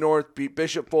 Lutheran North beat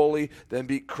Bishop Foley, then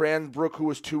beat Cranbrook, who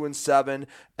was 2-7,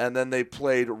 and then they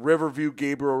played Riverview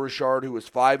Gabriel Richard, who was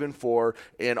 5-4,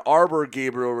 and Arbor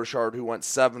Gabriel Richard, who went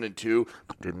 7-2.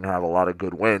 Didn't have a lot of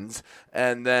good wins,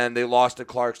 and then they lost to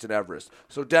Clarkston Everest.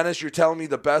 So Dennis, you're telling me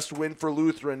the best win for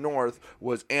Lutheran North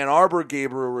was Ann Arbor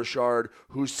Gabriel Richard,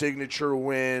 whose signature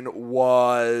win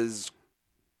was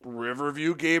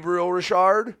Riverview Gabriel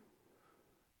Richard,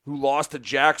 who lost to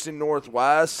Jackson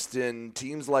Northwest and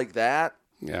teams like that.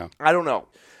 Yeah. I don't know.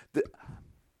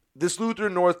 This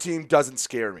Lutheran North team doesn't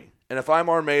scare me. And if I'm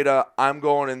Armada, I'm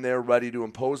going in there ready to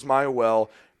impose my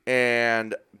will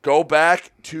and go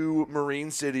back to Marine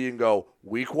City and go,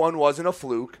 week 1 wasn't a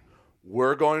fluke.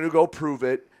 We're going to go prove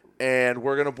it, and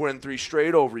we're going to win 3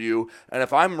 straight over you. And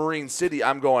if I'm Marine City,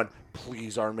 I'm going,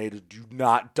 please, Armada, do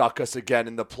not duck us again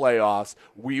in the playoffs.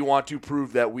 We want to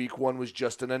prove that week 1 was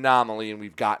just an anomaly, and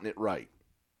we've gotten it right.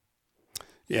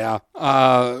 Yeah.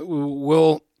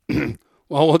 We'll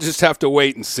just have to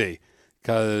wait and see.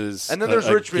 And then there's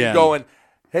Richmond going,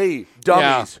 hey,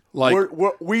 dummies,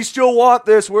 we still want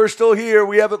this. We're still here.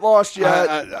 We haven't lost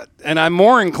yet. And I'm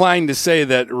more inclined to say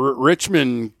that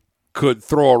Richmond could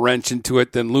throw a wrench into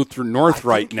it than Lutheran North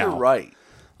right now. You're right.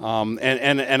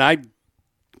 And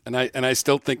I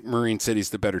still think Marine City's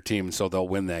the better team, so they'll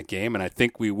win that game. And I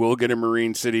think we will get a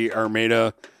Marine City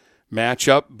Armada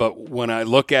matchup. But when I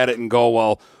look at it and go,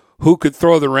 well, who could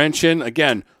throw the wrench in?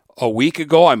 Again, a week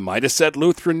ago I might have said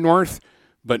Lutheran North,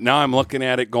 but now I'm looking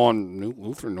at it going,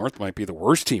 Lutheran North might be the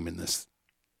worst team in this.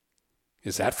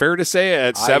 Is that fair to say?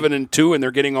 At 7-2 and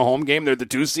they're getting a home game, they're the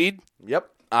 2 seed? Yep,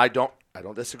 I don't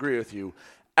disagree with you.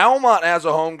 Almont has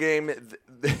a home game.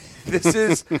 This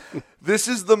is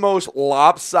the most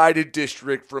lopsided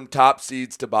district from top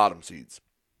seeds to bottom seeds.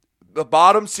 The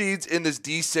bottom seeds in this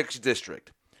D6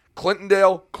 district: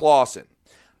 Clintondale, Clawson.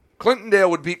 Clintondale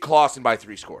would beat Clawson by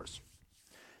 3 scores,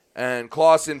 and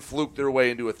Clawson fluked their way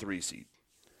into a 3 seed.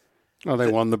 Oh,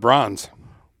 they won the bronze.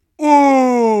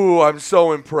 Ooh, I'm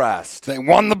so impressed. They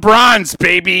won the bronze,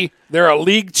 baby. They're a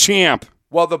league champ.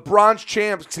 Well, the bronze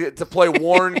champs to play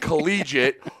Warren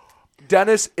Collegiate.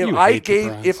 Dennis, if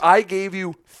I gave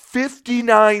you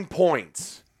 59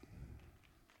 points,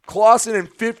 Clawson and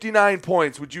 59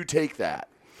 points, would you take that?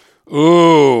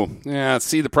 Ooh, yeah.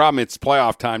 See, the problem, it's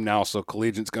playoff time now, so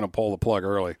Collegiate's going to pull the plug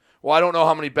early. Well, I don't know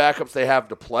how many backups they have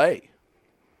to play.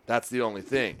 That's the only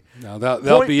thing. No,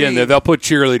 they'll be in there. They'll put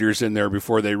cheerleaders in there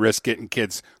before they risk getting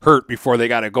kids hurt before they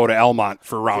got to go to Elmont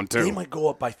for round 2. They might go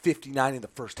up by 59 in the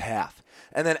first half.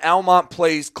 And then Almont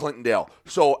plays Clintondale.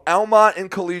 So Almont and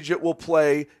Collegiate will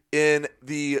play in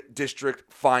the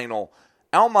district final.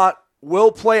 Almont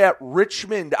will play at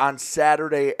Richmond on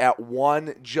Saturday at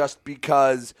 1 just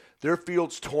because their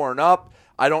field's torn up.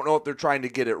 I don't know if they're trying to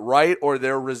get it right or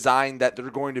they're resigned that they're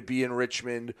going to be in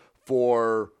Richmond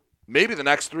for maybe the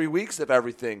next 3 weeks if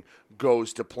everything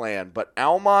goes to plan. But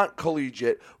Almont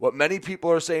Collegiate, what many people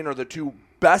are saying are the two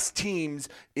best teams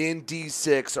in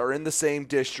D6 are in the same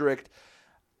district.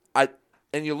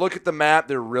 And you look at the map,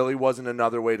 there really wasn't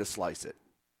another way to slice it.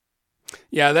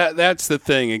 Yeah, that's the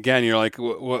thing. Again, you're like,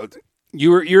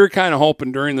 you were kind of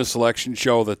hoping during the selection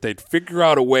show that they'd figure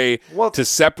out a way to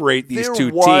separate these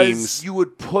two teams. You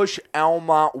would push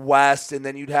Almont west, and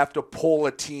then you'd have to pull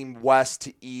a team west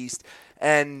to east.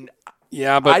 And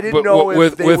yeah, but I didn't know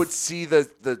if they would see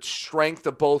the strength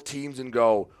of both teams and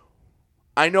go,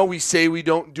 I know we say we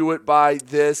don't do it by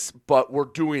this, but we're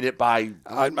doing it by.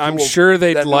 I'm sure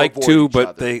they'd like to,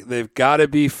 but they've got to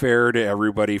be fair to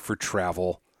everybody for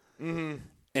travel. Mm-hmm.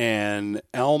 And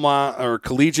Elmont or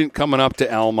Collegiate coming up to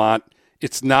Elmont,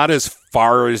 it's not as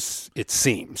far as it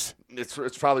seems.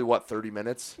 It's probably 30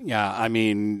 minutes. Yeah, I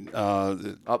mean,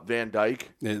 up Van Dyke.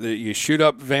 You shoot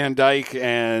up Van Dyke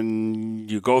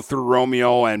and you go through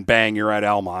Romeo and bang, you're at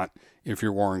Elmont if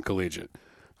you're Warren Collegiate.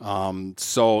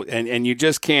 So you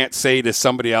just can't say to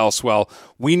somebody else, well,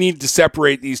 we need to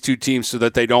separate these two teams so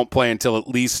that they don't play until at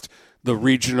least the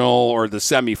regional or the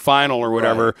semifinal or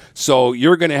whatever. Right. So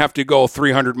you're going to have to go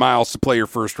 300 miles to play your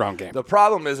first round game. The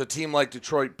problem is a team like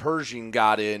Detroit Pershing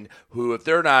got in, who if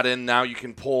they're not in, now you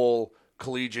can pull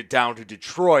Collegiate down to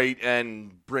Detroit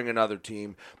and bring another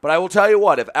team. But I will tell you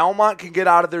what, if Almont can get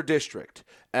out of their district,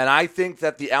 and I think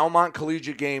that the Almont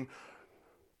Collegiate game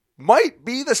might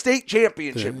be the state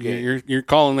championship game. You're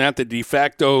calling that the de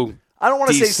facto I don't want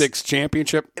to say D6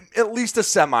 championship? At least a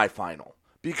semifinal,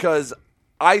 because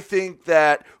I think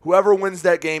that whoever wins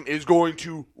that game is going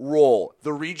to roll.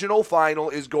 The regional final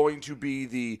is going to be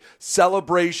the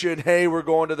celebration. Hey, we're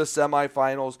going to the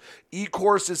semifinals.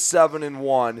 E-Course is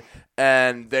 7-1,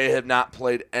 and they have not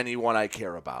played anyone I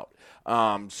care about.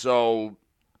 So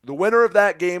the winner of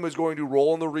that game is going to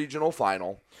roll in the regional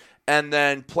final and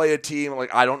then play a team.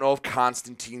 Like, I don't know if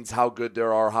Constantine's how good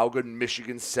there are, how good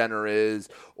Michigan Center is,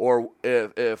 or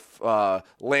if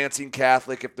Lansing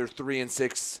Catholic, if they're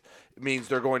 3-6, means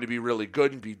they're going to be really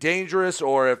good and be dangerous,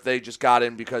 or if they just got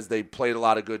in because they played a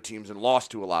lot of good teams and lost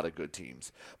to a lot of good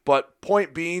teams. But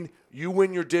point being, you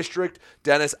win your district,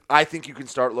 Dennis, I think you can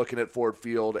start looking at Ford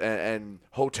Field and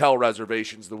hotel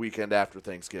reservations the weekend after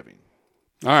Thanksgiving.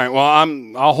 All right, well,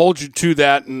 I'll hold you to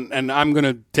that, and I'm going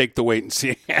to take the wait and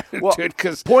see attitude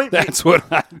because that's what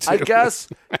I do. I guess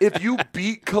if you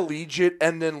beat Collegiate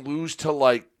and then lose to,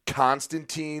 like,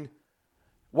 Constantine,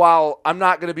 while I'm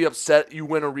not going to be upset you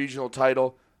win a regional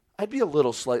title, I'd be a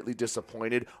little slightly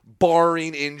disappointed,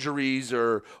 barring injuries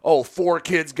or, 4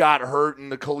 kids got hurt in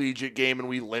the Collegiate game and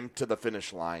we limped to the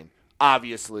finish line.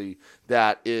 Obviously,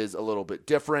 that is a little bit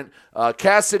different.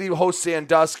 Cass City hosts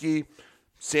Sandusky.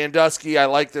 Sandusky, I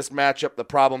like this matchup. The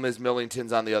problem is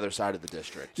Millington's on the other side of the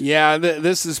district. Yeah,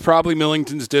 this is probably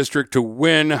Millington's district to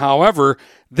win. However,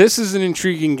 this is an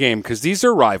intriguing game because these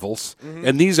are rivals,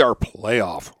 and these are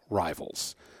playoff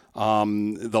rivals.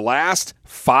 The last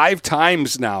 5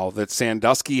 times now that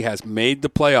Sandusky has made the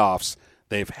playoffs,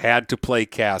 they've had to play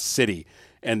Cass City.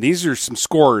 And these are some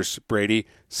scores, Brady.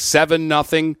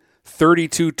 7-0,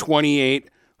 32-28,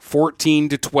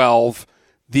 14-12.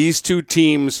 These two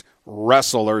teams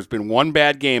wrestle. There's been one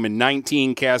bad game in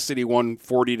 19. Cass City won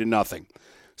 40-0.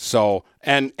 So,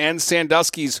 and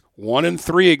Sandusky's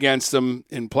 1-3 against them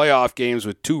in playoff games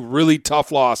with 2 really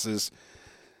tough losses.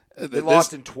 They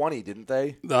lost in 20, didn't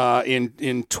they?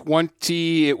 In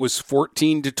 20, it was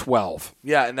 14-12.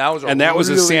 Yeah, and that was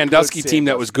a Sandusky team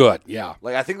that was good. Yeah,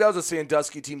 like I think that was a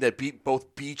Sandusky team that beat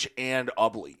both Beach and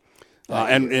Ubley.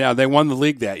 They won the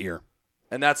league that year.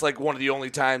 And that's like one of the only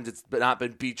times it's not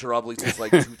been Beach or Ubley since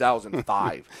like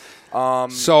 2005.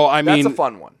 So, I mean, that's a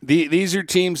fun one. These are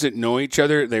teams that know each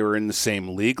other. They were in the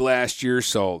same league last year,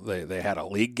 so they had a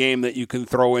league game that you can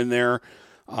throw in there.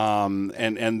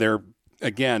 And they're,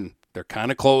 again, they're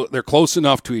kind of close. They're close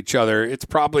enough to each other. It's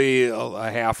probably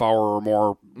a half hour or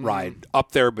more ride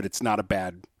up there, but it's not a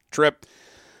bad trip.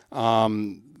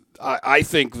 I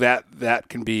think that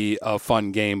can be a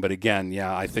fun game. But again,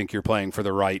 yeah, I think you're playing for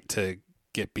the right to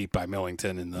get beat by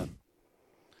Millington in the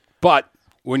But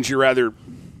wouldn't you rather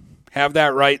have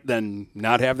that right than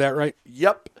not have that right?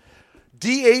 Yep.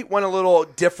 D8 went a little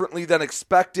differently than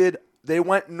expected. They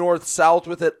went north-south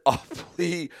with it.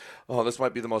 Ubley, this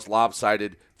might be the most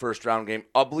lopsided first-round game.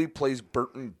 Ubley plays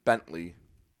Burton Bentley.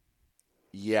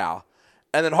 Yeah.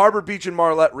 And then Harbor Beach and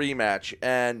Marlette rematch.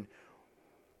 And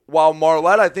while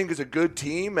Marlette, I think, is a good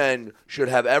team and should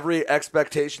have every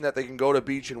expectation that they can go to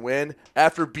Beach and win,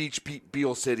 after Beach beat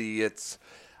Beale City,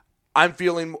 I'm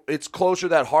feeling it's closer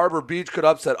that Harbor Beach could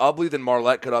upset Ubley than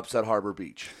Marlette could upset Harbor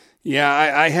Beach. Yeah,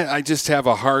 I just have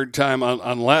a hard time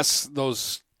unless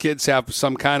those kids have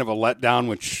some kind of a letdown,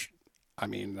 which, I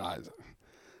mean,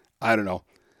 I don't know.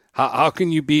 How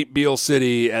can you beat Beale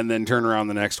City and then turn around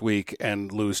the next week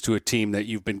and lose to a team that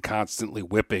you've been constantly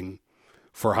whipping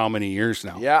for how many years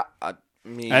now? Yeah, I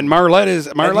mean, and Marlette's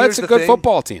a good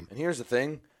football team. And here's the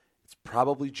thing. It's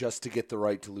probably just to get the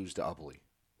right to lose to Ubley.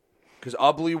 Because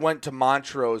Ubley went to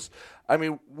Montrose. I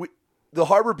mean, the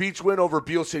Harbor Beach win over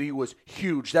Beale City was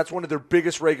huge. That's one of their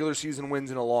biggest regular season wins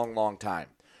in a long, long time.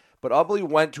 But Ubley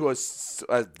went to a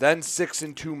then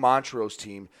 6-2 Montrose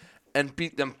team and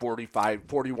beat them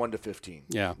 41-15.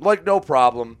 Yeah. Like, no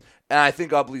problem. And I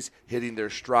think Ubley's hitting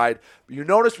their stride. But you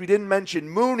notice we didn't mention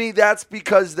Mooney. That's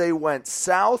because they went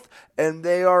south, and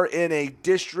they are in a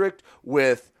district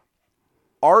with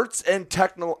Arts and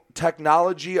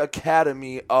Technology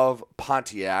Academy of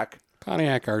Pontiac.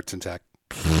 Pontiac Arts and Tech.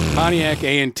 Pontiac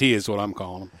A&T is what I'm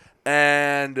calling them.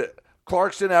 And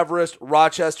Clarkston Everest,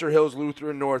 Rochester Hills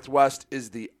Lutheran Northwest is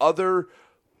the other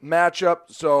matchup.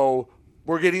 So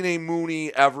we're getting a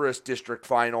Mooney Everest district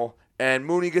final. And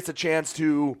Mooney gets a chance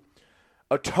to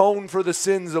atone for the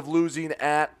sins of losing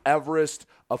at Everest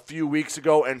a few weeks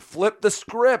ago and flip the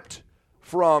script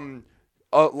from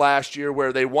last year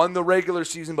where they won the regular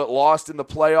season but lost in the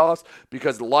playoffs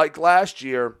because, like last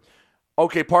year,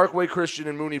 okay, Parkway Christian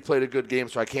and Mooney played a good game,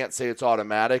 so I can't say it's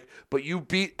automatic, but you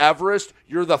beat Everest,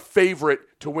 you're the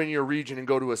favorite to win your region and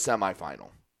go to a semifinal.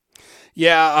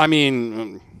 Yeah, I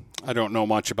mean, I don't know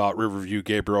much about Riverview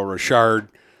Gabriel Richard,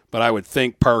 but I would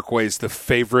think Parkway's the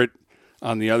favorite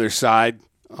on the other side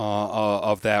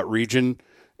of that region,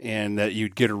 and that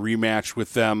you'd get a rematch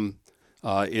with them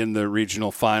in the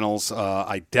regional finals.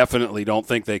 I definitely don't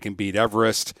think they can beat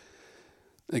Everest.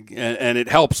 And it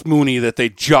helps Mooney that they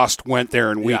just went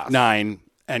there in week 9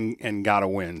 and got a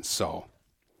win. So,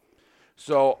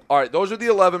 all right, those are the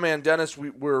 11-man. Dennis,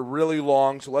 we're really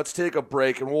long, so let's take a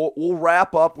break, and we'll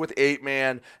wrap up with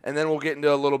 8-man, and then we'll get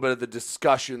into a little bit of the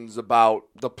discussions about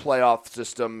the playoff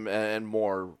system and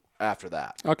more after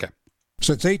that. Okay.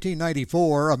 Since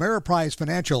 1894, Ameriprise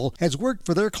Financial has worked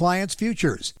for their clients'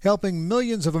 futures, helping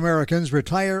millions of Americans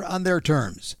retire on their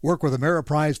terms. Work with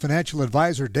Ameriprise Financial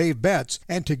Advisor Dave Betts,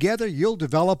 and together you'll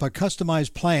develop a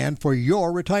customized plan for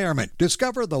your retirement.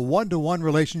 Discover the one-to-one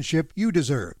relationship you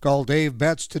deserve. Call Dave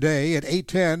Betts today at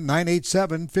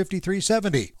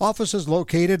 810-987-5370. Office is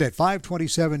located at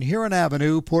 527 Huron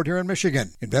Avenue, Port Huron,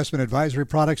 Michigan. Investment advisory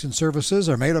products and services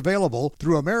are made available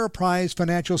through Ameriprise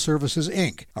Financial Services,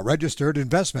 Inc., a registered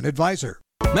investment advisor.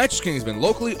 Mattress King has been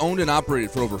locally owned and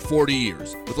operated for over 40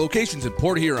 years. With locations in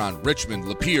Port Huron, Richmond,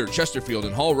 Lapeer, Chesterfield,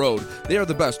 and Hall Road, they are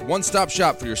the best one-stop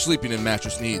shop for your sleeping and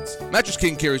mattress needs. Mattress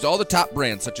King carries all the top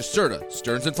brands such as Serta,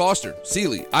 Stearns & Foster,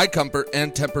 Sealy, iComfort,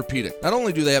 and Tempur-Pedic. Not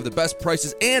only do they have the best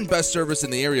prices and best service in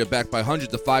the area backed by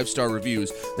hundreds of 5-star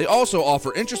reviews, they also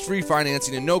offer interest-free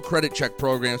financing and no credit check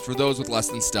programs for those with less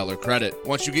than stellar credit.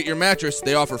 Once you get your mattress,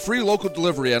 they offer free local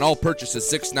delivery on all purchases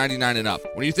 $6.99 and up.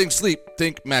 When you think sleep,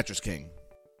 think Mattress King.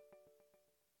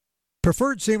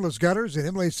 Preferred Seamless Gutters in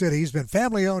Imlay City has been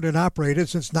family-owned and operated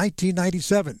since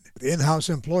 1997. With in-house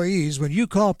employees, when you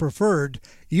call Preferred,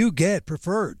 you get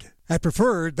Preferred. At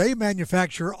Preferred, they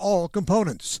manufacture all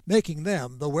components, making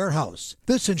them the warehouse.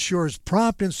 This ensures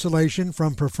prompt installation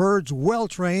from Preferred's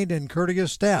well-trained and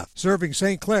courteous staff, serving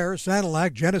St. Clair,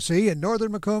 Sanilac, Genesee, and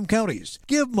northern Macomb counties.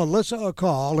 Give Melissa a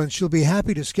call, and she'll be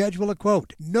happy to schedule a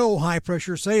quote. No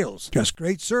high-pressure sales, just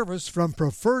great service from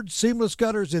Preferred Seamless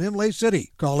Gutters in Imlay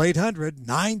City. Call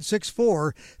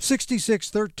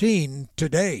 800-964-6613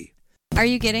 today. Are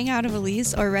you getting out of a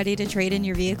lease or ready to trade in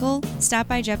your vehicle? Stop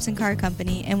by Jepson Car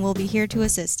Company and we'll be here to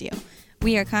assist you.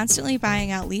 We are constantly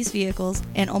buying out lease vehicles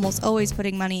and almost always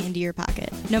putting money into your pocket.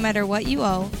 No matter what you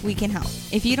owe, we can help.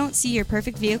 If you don't see your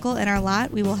perfect vehicle in our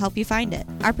lot, we will help you find it.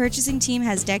 Our purchasing team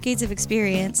has decades of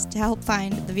experience to help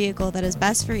find the vehicle that is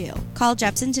best for you. Call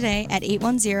Jepson today at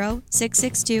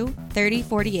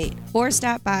 810-662-3048 or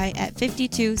stop by at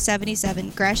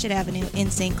 5277 Gratiot Avenue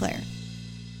in St. Clair.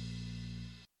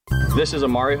 This is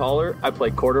Amari Haller. I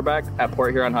play quarterback at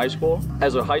Port Huron High School.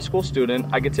 As a high school student,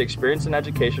 I get to experience an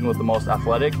education with the most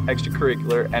athletic,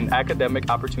 extracurricular, and academic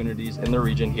opportunities in the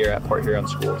region here at Port Huron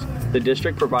Schools. The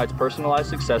district provides personalized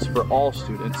success for all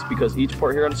students because each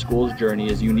Port Huron School's journey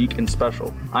is unique and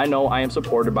special. I know I am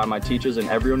supported by my teachers and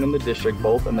everyone in the district,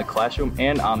 both in the classroom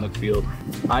and on the field.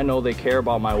 I know they care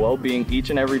about my well-being each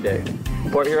and every day.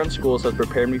 Port Huron Schools has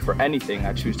prepared me for anything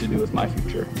I choose to do with my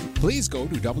future. Please go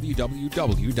to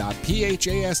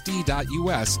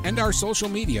www.phasd.us and our social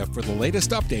media for the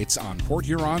latest updates on Port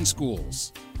Huron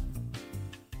Schools.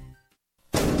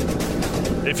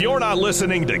 If you're not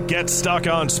listening to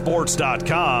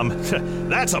GetStuckOnSports.com,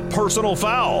 that's a personal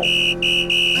foul.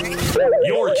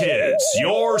 Your kids,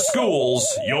 your schools,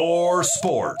 your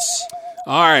sports.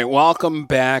 All right, welcome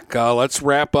back. Let's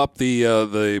wrap up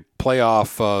the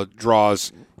playoff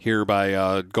draws here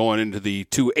by going into the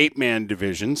two 8-man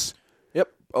divisions. Yep.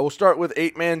 We'll start with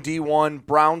 8-man D1.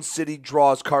 Brown City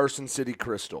draws Carson City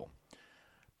Crystal.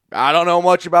 I don't know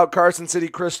much about Carson City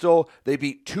Crystal. They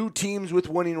beat two teams with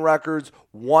winning records.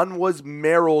 One was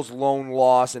Merrill's lone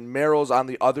loss, and Merrill's on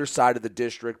the other side of the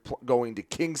district going to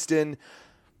Kingston.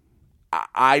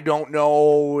 I don't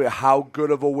know how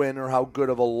good of a win or how good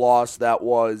of a loss that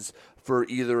was for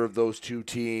either of those two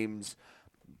teams.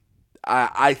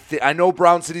 I know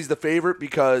Brown City's the favorite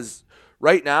because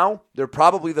right now they're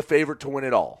probably the favorite to win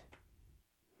it all.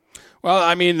 Well,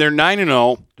 I mean, they're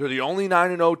 9-0. They're the only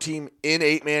 9-0 team in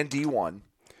 8-man D1.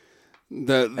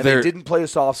 They didn't play a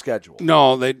soft schedule.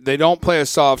 No, they don't play a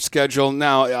soft schedule.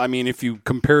 Now, I mean, if you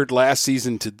compared last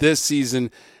season to this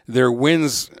season, their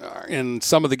wins in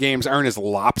some of the games aren't as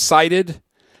lopsided.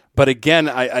 But again,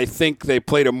 I think they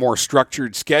played a more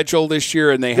structured schedule this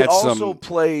year, and they had also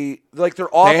play like their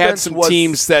offense. They had some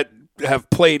teams that have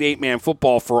played 8-man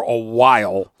football for a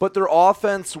while. But their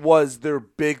offense was their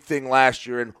big thing last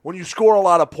year, and when you score a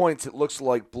lot of points, it looks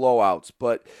like blowouts.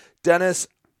 But Dennis,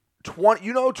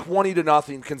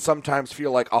 20-0 can sometimes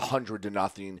feel like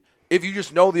 100-0 if you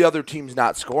just know the other team's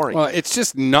not scoring. Well, it's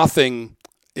just nothing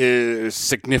is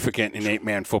significant in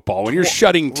 8-man football. When you're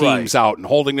shutting teams out and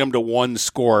holding them to one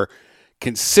score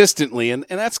consistently, and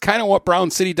that's kind of what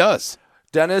Brown City does.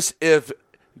 Dennis, if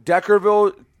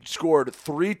Deckerville scored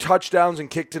 3 touchdowns and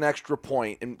kicked an extra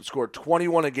point and scored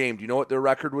 21 a game, do you know what their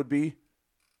record would be?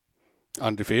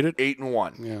 Undefeated?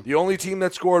 8-1. Yeah. The only team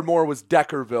that scored more was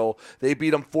Deckerville. They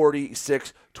beat them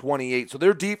 46-28. So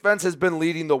their defense has been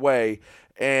leading the way,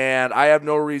 and I have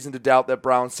no reason to doubt that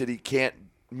Brown City can't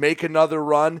make another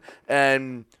run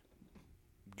and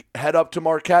head up to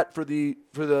Marquette for the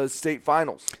state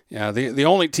finals. Yeah, the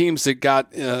only teams that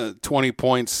got 20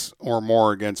 points or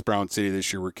more against Brown City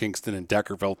this year were Kingston and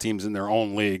Deckerville, teams in their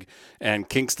own league, and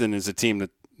Kingston is a team that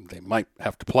they might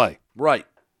have to play. Right.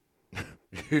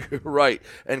 Right.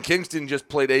 And Kingston just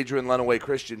played Adrian Lenaway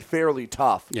Christian fairly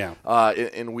tough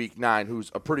in Week 9,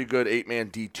 who's a pretty good 8-man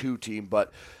D2 team,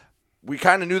 but we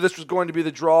kind of knew this was going to be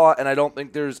the draw, and I don't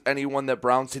think there's anyone that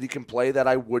Brown City can play that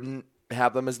I wouldn't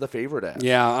have them as the favorite at.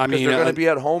 Yeah, I mean, they're going to be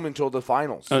at home until the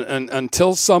finals.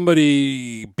 Until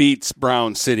somebody beats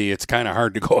Brown City, it's kind of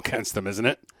hard to go against them, isn't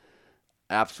it?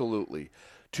 Absolutely.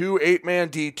 2 8-man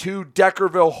D2.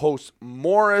 Deckerville hosts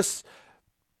Morris.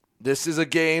 This is a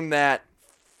game that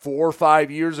 4 or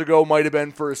 5 years ago might have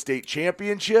been for a state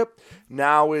championship.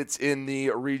 Now it's in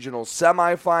the regional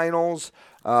semifinals.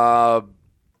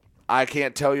 I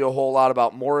can't tell you a whole lot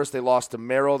about Morris. They lost to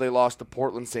Merrill. They lost to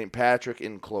Portland St. Patrick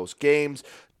in close games.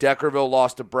 Deckerville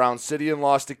lost to Brown City and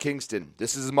lost to Kingston.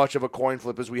 This is as much of a coin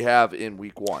flip as we have in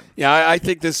Week 1. Yeah, I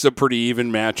think this is a pretty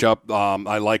even matchup.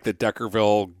 I like that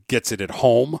Deckerville gets it at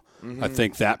home. Mm-hmm. I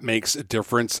think that makes a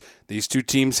difference. These two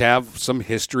teams have some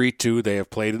history, too. They have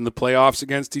played in the playoffs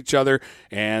against each other,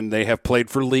 and they have played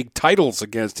for league titles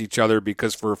against each other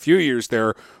because for a few years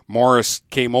there, Morris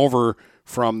came over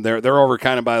from they're over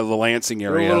kind of by the Lansing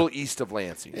area. They're a little east of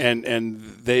Lansing. And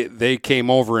they came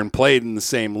over and played in the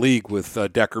same league with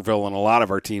Deckerville and a lot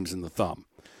of our teams in the Thumb.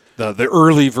 The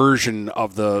early version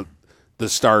of the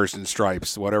Stars and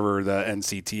Stripes, whatever the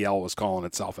NCTL was calling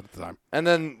itself at the time. And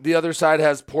then the other side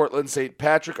has Portland St.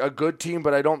 Patrick, a good team,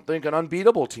 but I don't think an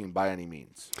unbeatable team by any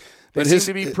means. They seem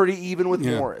to be pretty even with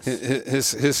Morris.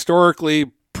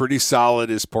 Historically, pretty solid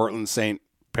is Portland St.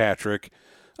 Patrick.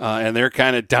 And they're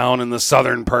kind of down in the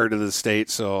southern part of the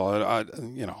state, so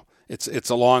it's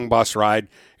a long bus ride.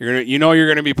 You're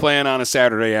going to be playing on a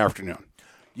Saturday afternoon.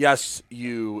 Yes,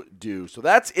 you do. So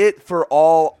that's it for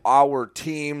all our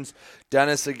teams.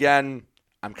 Dennis, again,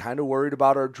 I'm kind of worried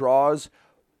about our draws,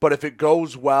 but if it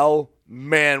goes well,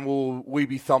 man, will we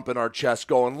be thumping our chest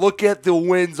going, look at the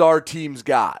wins our team's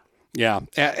got. Yeah,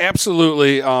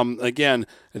 absolutely. Again,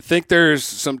 I think there's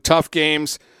some tough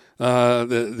games.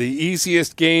 The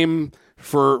easiest game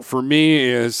for me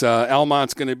is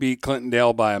Almont's going to beat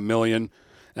Clintondale by 1 million,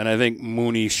 and I think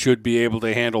Mooney should be able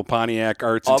to handle Pontiac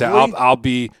Arts. And Almont.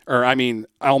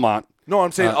 No,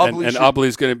 I'm saying Ubley and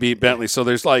Ubley's going to beat Bentley. So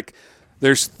there's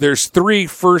 3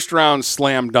 first-round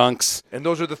slam dunks, and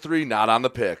those are the 3 not on the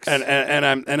picks.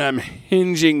 And I'm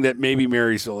hinging that maybe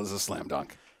Marysville is a slam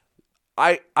dunk.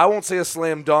 I won't say a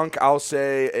slam dunk. I'll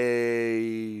say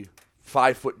a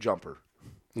 5-foot jumper.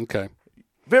 Okay.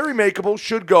 Very makeable,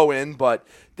 should go in, but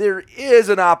there is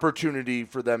an opportunity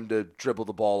for them to dribble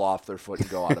the ball off their foot and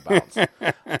go out of bounds.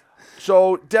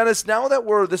 So, Dennis, now that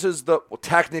this is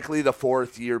technically the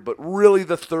 4th year, but really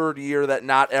the 3rd year that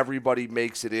not everybody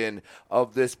makes it in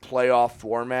of this playoff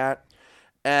format,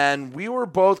 and we were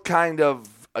both kind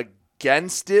of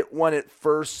against it when it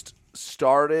first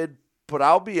started, but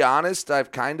I'll be honest,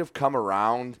 I've kind of come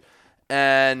around.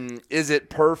 And is it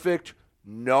perfect?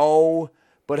 No.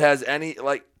 But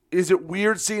is it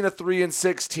weird seeing a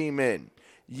 3-6 team in?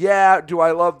 Yeah. Do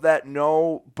I love that?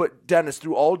 No. But Dennis,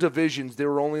 through all divisions, there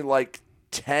were only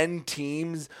 10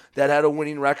 teams that had a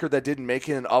winning record that didn't make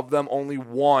it, and of them, only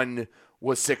 1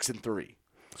 was 6-3.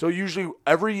 So usually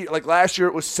last year,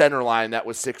 it was Centerline that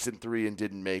was 6-3 and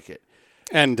didn't make it.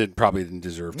 And probably didn't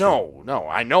deserve to. No,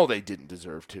 I know they didn't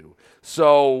deserve to.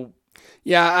 So,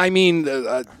 yeah, I mean,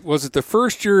 was it the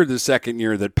first year or the second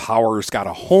year that Powers got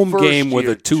a home game with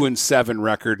a 2-7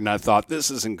 record, and I thought,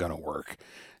 this isn't going to work.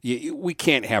 We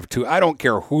can't have 2. I don't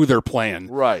care who they're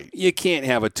playing. Right. You can't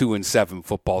have a 2-7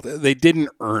 football. They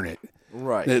didn't earn it.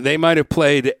 Right. They might have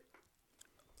played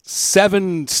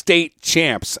 7 state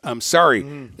champs. I'm sorry.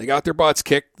 They got their butts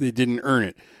kicked. They didn't earn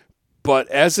it. But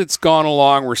as it's gone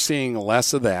along, we're seeing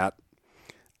less of that.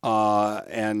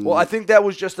 I think that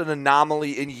was just an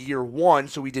anomaly in year 1,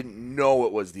 so we didn't know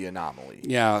it was the anomaly.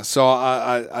 Yeah. So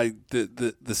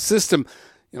the system,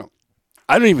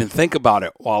 I don't even think about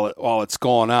it while it's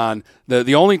going on.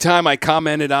 The only time I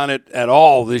commented on it at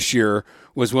all this year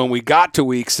was when we got to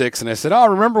week 6, and I said,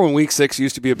 remember when week 6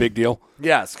 used to be a big deal?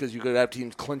 Yes, because you could have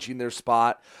teams clinching their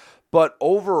spot. But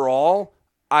overall,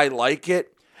 I like it.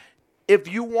 If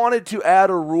you wanted to add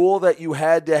a rule that you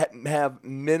had to have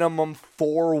minimum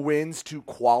 4 wins to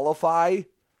qualify,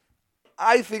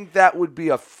 I think that would be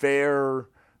a fair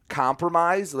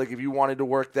compromise. If you wanted to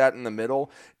work that in the middle.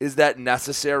 Is that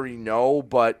necessary? No,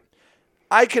 but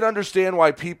I can understand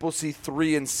why people see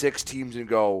 3-6 teams and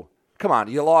go, come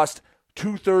on, you lost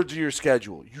 2/3 of your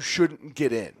schedule. You shouldn't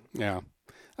get in. Yeah.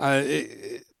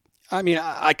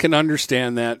 I can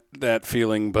understand that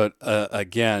feeling, but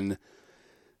again,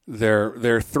 they're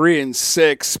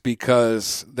 3-6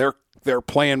 because they're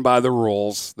playing by the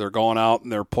rules. They're going out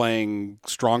and they're playing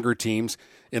stronger teams.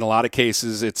 In a lot of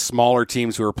cases, it's smaller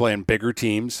teams who are playing bigger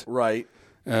teams. Right.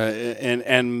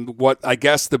 And what I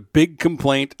guess the big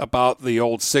complaint about the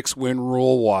old 6-win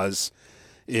rule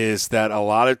is that a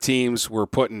lot of teams were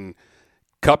putting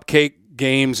cupcake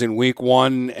games in week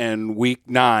 1 and week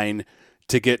 9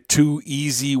 to get 2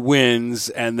 easy wins,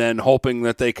 and then hoping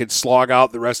that they could slog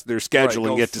out the rest of their schedule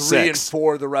and get to 6.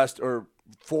 3-4 the rest, or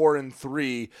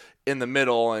 4-3 in the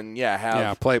middle, and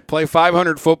play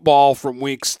 500 football from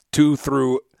weeks 2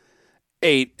 through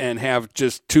 8, and have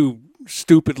just 2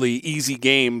 stupidly easy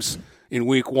games in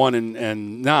week 1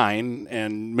 and 9,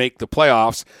 and make the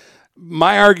playoffs.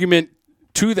 My argument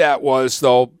to that was,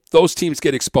 though, those teams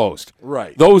get exposed.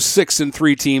 Right. Those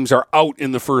 6-3 teams are out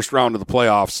in the first round of the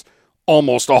playoffs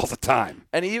almost all the time.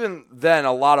 And even then,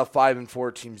 a lot of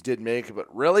 5-4 teams did make it.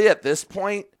 But really, at this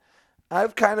point,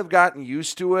 I've kind of gotten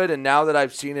used to it. And now that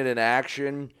I've seen it in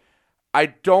action, I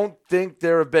don't think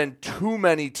there have been too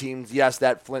many teams. Yes,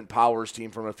 that Flint Powers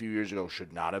team from a few years ago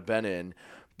should not have been in.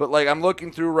 But I'm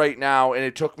looking through right now, and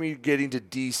it took me getting to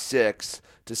D6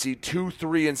 to see 2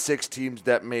 3-6 teams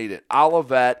that made it.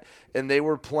 Olivet, and they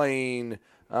were playing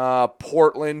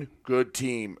Portland, good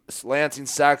team. Lansing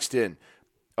Sexton,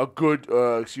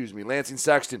 Lansing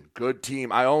Sexton, good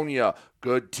team. Ionia,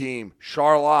 good team.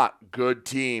 Charlotte, good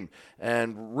team.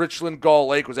 And Richland Gull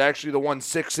Lake was actually the one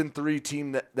 6-3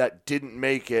 team that didn't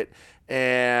make it.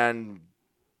 And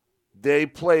they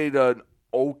played an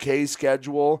okay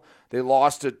schedule. They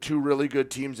lost to 2 really good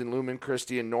teams in Lumen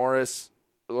Christi and Norris,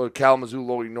 Kalamazoo,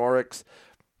 Lowy Norix.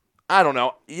 I don't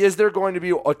know. Is there going to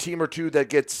be a team or two that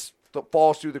gets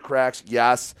falls through the cracks,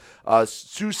 yes.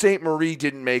 Sault Ste. Marie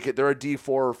didn't make it. They're a D4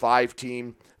 or 5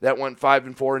 team that went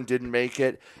 5-4 and didn't make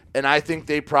it. And I think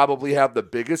they probably have the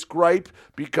biggest gripe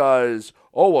because,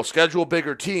 schedule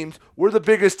bigger teams. We're the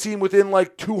biggest team within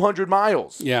like 200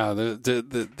 miles. Yeah,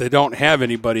 they don't have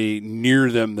anybody near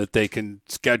them that they can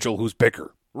schedule who's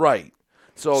bigger. Right.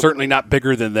 So certainly not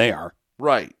bigger than they are.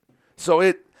 Right. So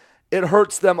it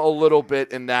hurts them a little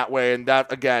bit in that way. And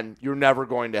that, again, you're never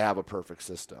going to have a perfect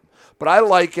system. But I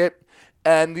like it.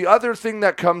 And the other thing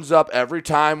that comes up every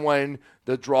time when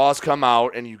the draws come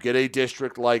out and you get a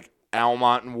district like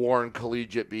Almont and Warren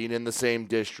Collegiate being in the same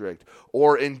district,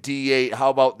 or in D8, how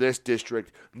about this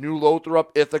district? New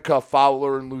Lothrop, Ithaca,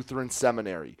 Fowler, and Lutheran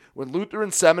Seminary. When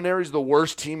Lutheran Seminary is the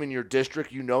worst team in your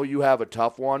district, you know you have a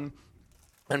tough one.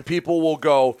 And people will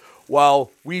go, well,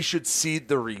 we should seed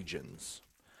the regions.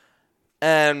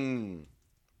 And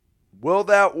will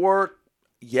that work?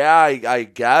 Yeah, I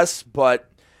guess. But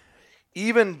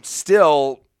even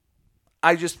still,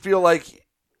 I just feel like,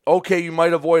 okay, you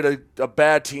might avoid a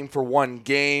bad team for one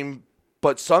game,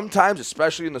 but sometimes,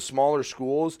 especially in the smaller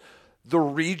schools, the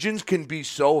regions can be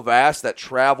so vast that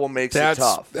travel makes it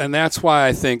tough. And that's why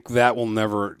I think that will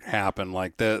never happen.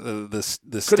 Like the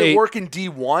state. Could it work in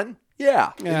D1?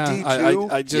 Yeah. In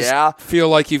D2? I just feel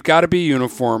like you've got to be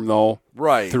uniform, though.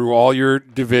 Right. Through all your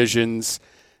divisions.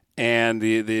 And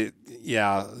we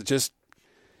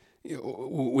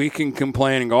can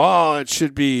complain and go, it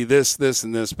should be this, this,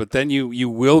 and this. But then you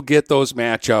will get those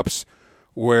matchups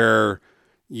where,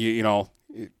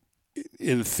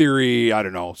 in theory, I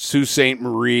don't know, Sault Ste.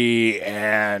 Marie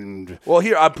and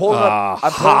here I'm pulling up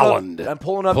Holland. I'm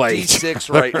pulling up D6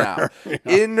 right now.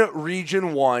 In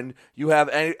Region 1, you have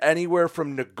anywhere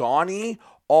from Negaunee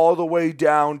all the way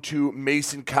down to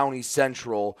Mason County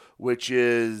Central, which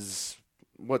is,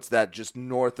 what's that, just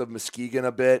north of Muskegon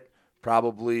a bit?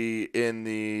 Probably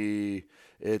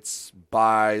it's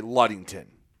by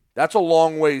Ludington. That's a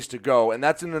long ways to go, and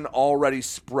that's in an already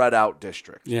spread out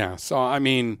district. Yeah, so I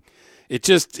mean,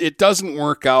 it doesn't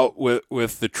work out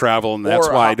with the travel, and that's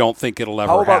why I don't think it'll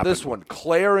ever happen. How about this one?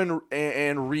 Clare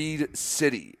and Reed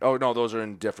City. Oh, no, those are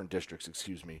in different districts,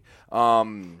 excuse me.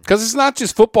 Because it's not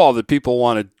just football that people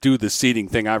want to do the seeding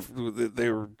thing. They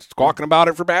were talking about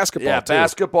it for basketball, yeah, too.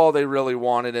 Basketball they really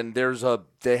wanted, and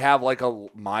they have like a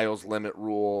miles limit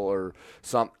rule or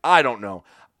something. I don't know.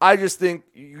 I just think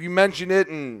you mentioned it,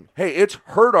 and, hey, it's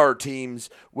hurt our teams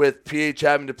with PH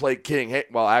having to play King. Hey,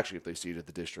 well, actually, if they seeded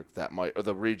the district, or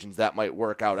the regions, that might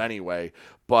work out anyway.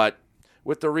 But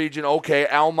with the region, okay,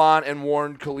 Almont and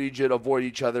Warren Collegiate avoid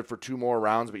each other for 2 more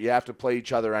rounds, but you have to play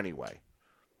each other anyway.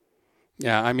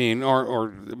 Yeah, I mean,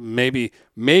 or maybe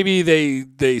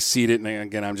they seed it, and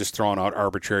again, I'm just throwing out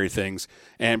arbitrary things,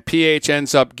 and PH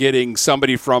ends up getting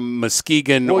somebody from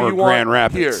Muskegon or Grand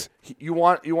Rapids. Here, you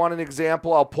want an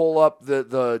example? I'll pull up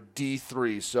the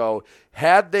D3. So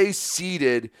had they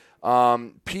seeded,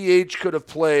 PH could have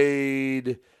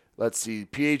played. Let's see,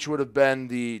 PH would have been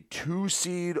the 2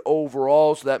 seed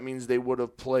overall, so that means they would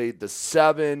have played the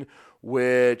 7.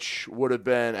 Which would have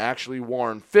been actually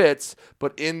Warren Fitz,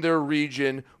 but in their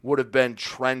region would have been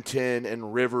Trenton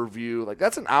and Riverview. Like,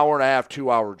 that's an hour and a half,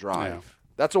 2-hour drive. Yeah.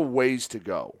 That's a ways to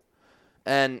go.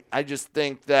 And I just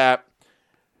think that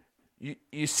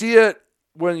you see it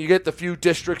when you get the few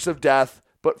districts of death,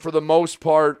 but for the most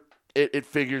part, it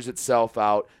figures itself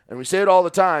out. And we say it all the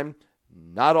time,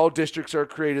 not all districts are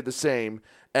created the same.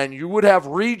 And you would have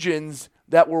regions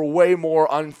that were way more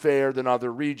unfair than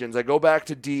other regions. I go back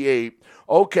to D8.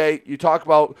 Okay, you talk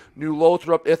about New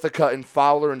Lothrop, Ithaca, and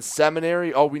Fowler and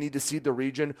Seminary. Oh, we need to seed the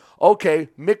region. Okay,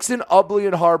 mix in Ubley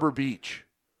and Harbor Beach.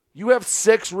 You have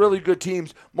 6 really good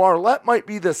teams. Marlette might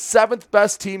be the 7th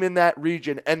best team in that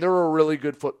region, and they're a really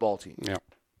good football team. Yeah.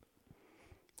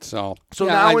 So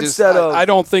now I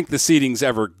don't think the seeding's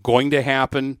ever going to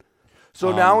happen.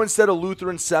 So now instead of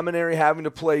Lutheran Seminary having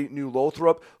to play New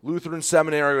Lothrop, Lutheran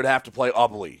Seminary would have to play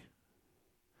Ubley.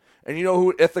 And you know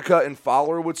who Ithaca and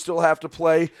Fowler would still have to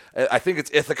play? I think it's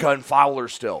Ithaca and Fowler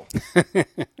still.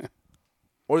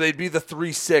 Or they'd be the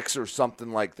 3-6 or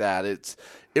something like that.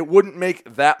 It wouldn't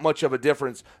make that much of a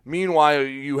difference. Meanwhile,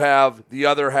 you have the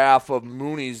other half of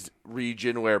Mooney's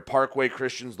region where Parkway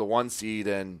Christian's the 1 seed,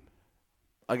 and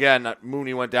again,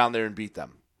 Mooney went down there and beat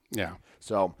them. Yeah.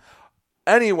 So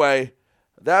anyway,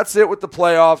 that's it with the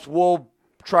playoffs. We'll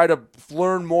try to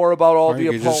learn more about all the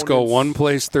opponents. Just go 1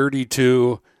 place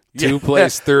 32, 2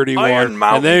 place 31, Iron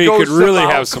Mountain and then you could really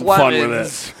have some fun with it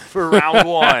for round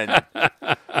 1.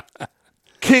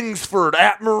 Kingsford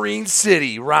at Marine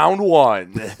City, round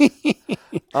 1.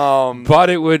 But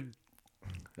it would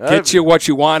Get you what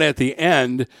you want at the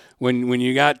end. When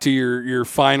you got to your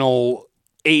final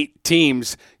 8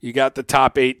 teams, you got the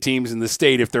top 8 teams in the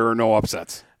state if there are no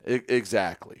upsets.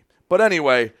 Exactly. But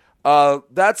anyway,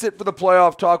 that's it for the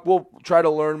playoff talk. We'll try to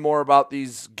learn more about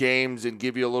these games and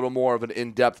give you a little more of an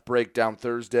in-depth breakdown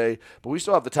Thursday. But we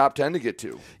still have the top 10 to get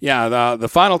to. Yeah, the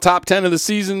final top 10 of the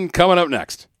season coming up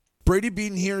next. Brady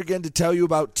Beaton here again to tell you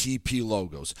about TP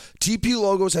Logos. TP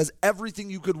Logos has everything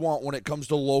you could want when it comes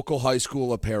to local high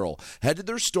school apparel. Head to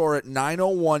their store at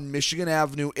 901 Michigan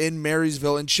Avenue in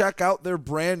Marysville and check out their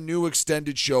brand new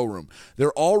extended showroom.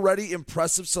 Their already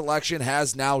impressive selection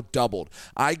has now doubled.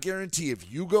 I guarantee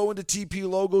if you go into TP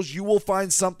Logos, you will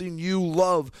find something you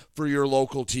love for your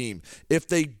local team. If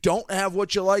they don't have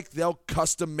what you like, they'll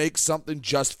custom make something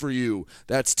just for you.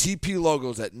 That's TP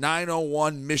Logos at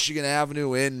 901 Michigan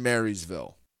Avenue in Marysville.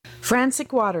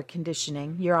 Frantic Water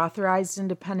Conditioning, your authorized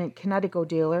independent Connecticut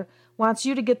dealer, wants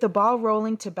you to get the ball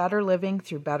rolling to better living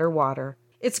through better water.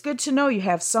 It's good to know you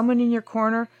have someone in your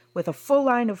corner with a full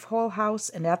line of whole house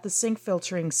and at-the-sink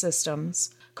filtering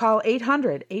systems. Call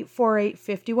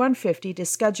 800-848-5150 to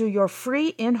schedule your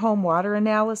free in-home water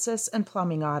analysis and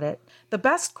plumbing audit. The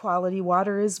best quality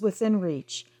water is within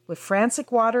reach with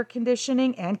Frantic Water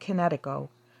Conditioning and Connecticut.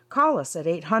 Call us at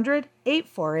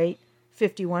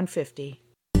 800-848-5150.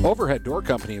 Overhead Door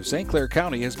Company of St. Clair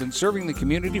County has been serving the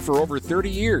community for over 30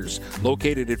 years.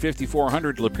 Located at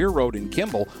 5400 Lapeer Road in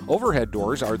Kimball, Overhead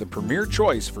Doors are the premier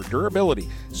choice for durability,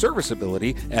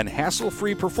 serviceability, and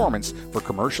hassle-free performance for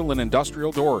commercial and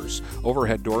industrial doors.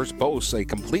 Overhead Doors boasts a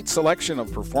complete selection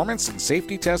of performance and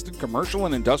safety-tested commercial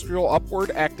and industrial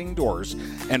upward-acting doors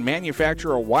and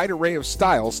manufacture a wide array of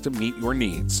styles to meet your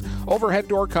needs. Overhead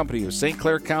Door Company of St.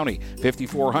 Clair County,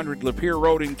 5400 Lapeer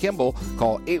Road in Kimball.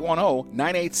 Call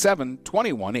 810-987-2185.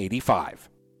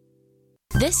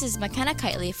 This is McKenna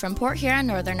Kitely from Port Huron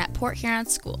Northern at Port Huron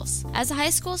Schools. As a high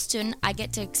school student, I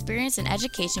get to experience an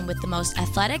education with the most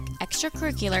athletic,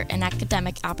 extracurricular, and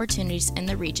academic opportunities in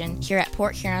the region here at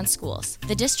Port Huron Schools.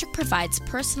 The district provides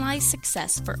personalized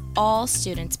success for all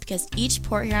students because each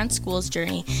Port Huron Schools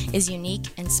journey is unique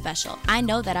and special. I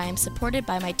know that I am supported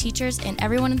by my teachers and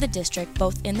everyone in the district,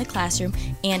 both in the classroom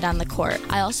and on the court.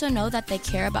 I also know that they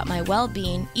care about my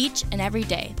well-being each and every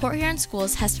day. Port Huron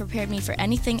Schools has prepared me for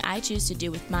anything I choose to do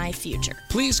with my future.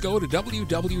 Please go to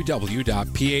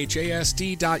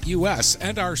www.phasd.us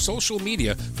and our social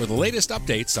media for the latest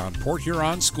updates on Port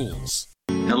Huron schools.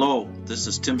 Hello, this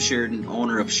is Tim Sheridan,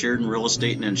 owner of Sheridan Real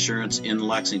Estate and Insurance in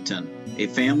Lexington, a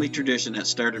family tradition that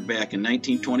started back in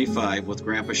 1925 with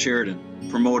Grandpa Sheridan.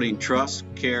 Promoting trust,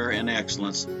 care, and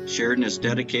excellence, Sheridan is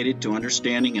dedicated to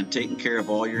understanding and taking care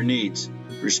of all your needs.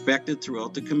 Respected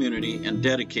throughout the community and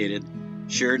dedicated,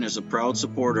 Sheridan is a proud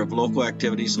supporter of local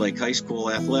activities like high school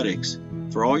athletics.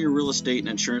 For all your real estate and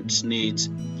insurance needs,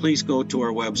 please go to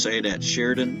our website at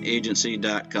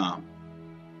SheridanAgency.com.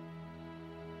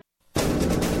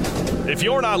 If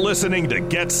you're not listening to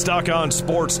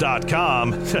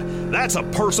GetStuckOnSports.com, that's a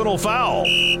personal foul.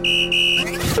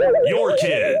 Your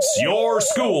kids, your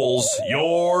schools,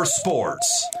 your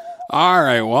sports. All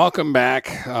right, welcome back.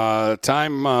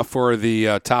 Time for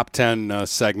the top 10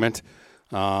 segment.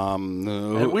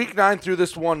 And week 9 threw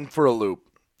this one for a loop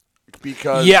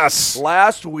because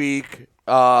last week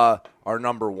our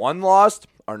number 1 lost,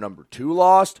 our number 2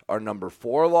 lost, our number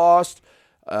 4 lost.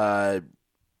 It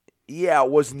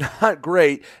was not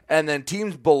great. And then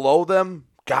teams below them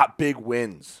got big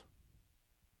wins.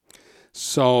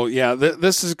 So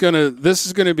this is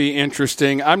gonna be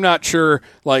interesting. I'm not sure.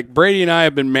 Like Brady and I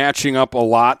have been matching up a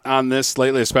lot on this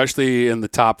lately, especially in the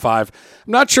top 5.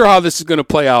 I'm not sure how this is going to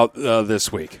play out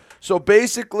this week. So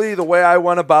basically, the way I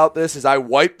went about this is I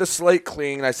wiped the slate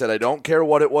clean. And I said I don't care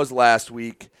what it was last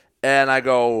week, and I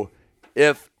go,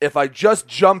 if I just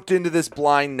jumped into this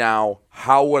blind now,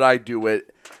 how would I do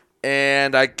it?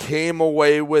 And I came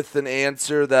away with an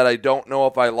answer that I don't know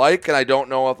if I like, and I don't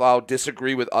know if I'll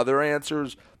disagree with other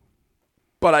answers.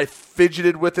 But I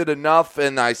fidgeted with it enough,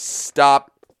 and I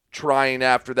stopped trying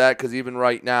after that because even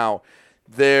right now,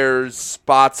 there's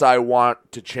spots I want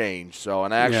to change. So,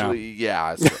 and actually,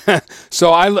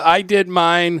 So I did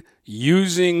mine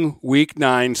using week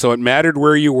 9, so it mattered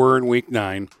where you were in week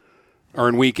 9, or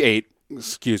in week 8,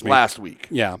 excuse me. Last week.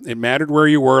 Yeah, it mattered where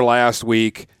you were last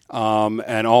week.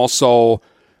 And also,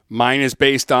 mine is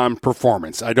based on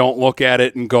performance. I don't look at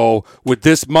it and go, would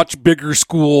this much bigger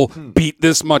school beat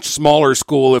this much smaller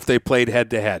school if they played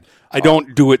head-to-head? I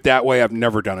don't do it that way. I've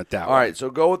never done it that way. All right, so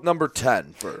go with number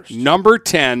 10 first. Number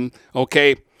 10,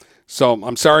 okay. So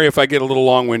I'm sorry if I get a little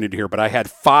long-winded here, but I had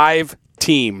 5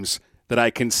 teams that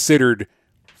I considered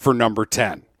for number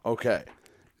 10. Okay.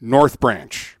 North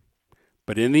Branch,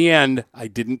 But in the end, I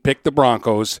didn't pick the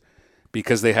Broncos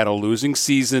because they had a losing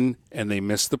season and they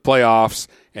missed the playoffs.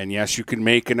 And yes, you can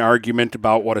make an argument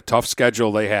about what a tough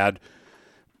schedule they had.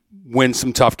 Win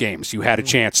some tough games. You had a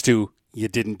chance to. You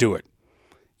didn't do it.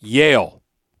 Yale,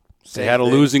 they had a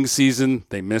losing season.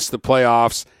 They missed the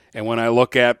playoffs. And when I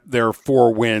look at their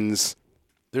 4 wins,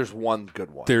 there's one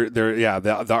good one.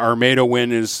 The Armada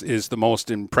win is the most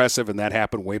impressive, and that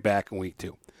happened way back in week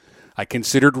 2. I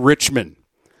considered Richmond,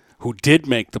 who did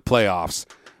make the playoffs,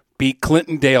 beat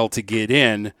Clintondale to get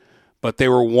in, but they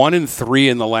were 1-3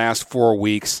 in the last 4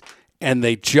 weeks, and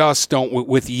they just don't.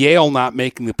 With Yale not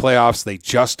making the playoffs, they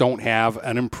just don't have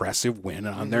an impressive win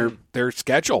on their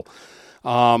schedule.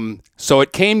 So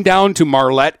it came down to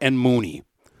Marlette and Mooney.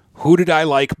 Who did I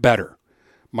like better?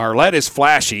 Marlette is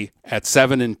flashy at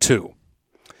 7-2,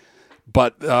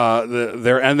 but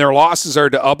their losses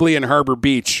are to Ubley and Harbor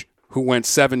Beach, who went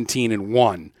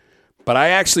 17-1. But I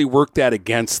actually worked that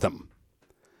against them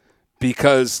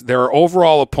because their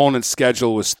overall opponent's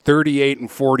schedule was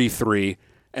 38-43,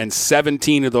 and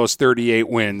 17 of those 38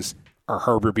 wins are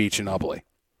Harbor Beach and Ubley.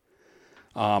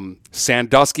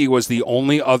 Sandusky was the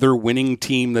only other winning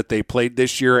team that they played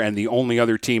this year and the only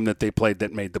other team that they played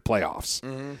that made the playoffs.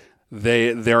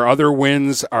 Mm-hmm. Their other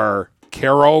wins are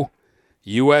Caro,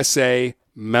 USA,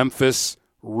 Memphis,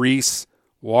 Reese,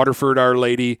 Waterford Our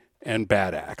Lady, and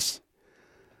Bad Axe.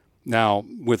 Now,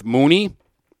 with Mooney,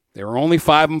 they were only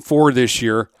 5-4 this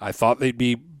year. I thought they'd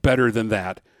be better than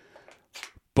that.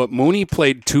 But Mooney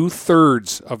played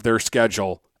 2/3 of their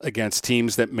schedule against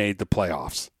teams that made the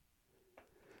playoffs.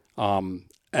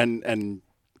 And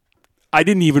I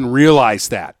didn't even realize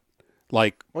that.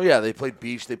 They played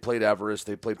Beach, they played Everest,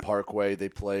 they played Parkway, they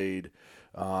played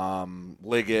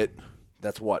Liggett.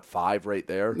 That's 5 right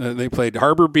there. They played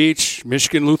Harbor Beach,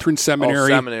 Michigan Lutheran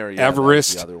Seminary,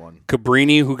 Everest, the other one.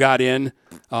 Cabrini, who got in,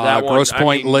 Grosse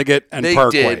Pointe, Liggett, and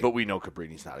Parkway. They did, but we know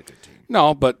Cabrini's not a good team.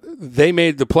 No, but they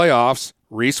made the playoffs.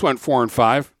 Reese went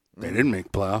 4-5. They didn't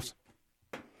make the playoffs.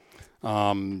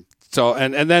 So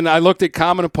then I looked at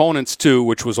common opponents too,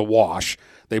 which was a wash.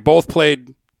 They both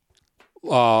played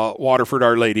Waterford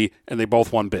Our Lady, and they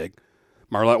both won big.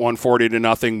 Marlette won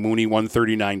 40-0. Mooney won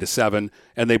 39-7,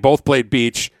 and they both played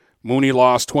Beach. Mooney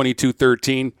lost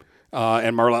 22-13,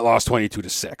 and Marlette lost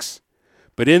 22-6.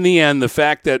 But in the end, the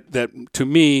fact that to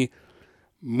me,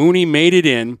 Mooney made it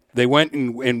in. They went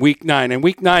in week 9, and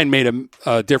week 9 made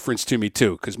a difference to me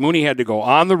too, because Mooney had to go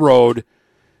on the road,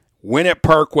 win at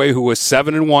Parkway, who was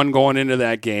 7-1 going into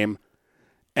that game,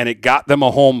 and it got them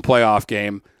a home playoff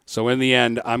game. So in the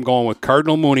end, I'm going with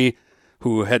Cardinal Mooney,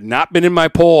 who had not been in my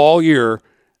poll all year.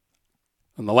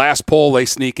 In the last poll, they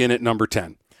sneak in at number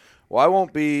 10. Well, I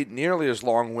won't be nearly as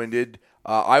long-winded.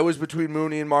 I was between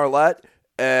Mooney and Marlette,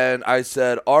 and I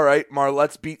said, all right,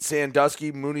 Marlette's beat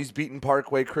Sandusky, Mooney's beaten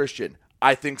Parkway Christian.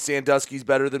 I think Sandusky's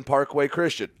better than Parkway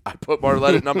Christian. I put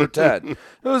Marlette at number 10. It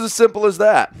was as simple as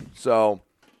that. So,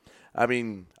 I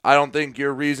mean, I don't think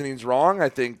your reasoning's wrong. I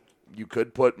think you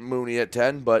could put Mooney at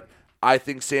 10, but I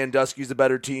think Sandusky's a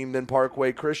better team than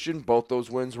Parkway Christian. Both those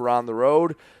wins were on the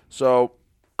road. So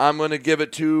I'm going to give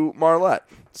it to Marlette.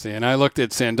 See, and I looked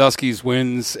at Sandusky's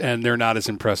wins, and they're not as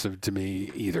impressive to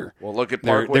me either. Well, look at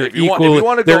Parkway.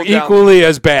 They're equally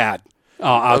as bad.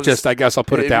 I guess I'll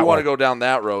put it that way. If you want to go down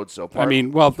that road.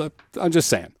 I'm just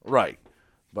saying. Right.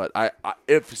 But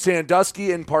if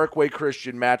Sandusky and Parkway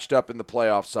Christian matched up in the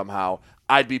playoffs somehow,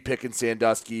 I'd be picking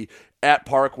Sandusky at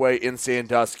Parkway, in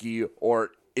Sandusky,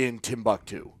 or in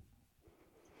Timbuktu.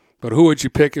 But who would you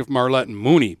pick if Marlette and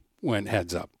Mooney went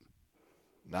heads up?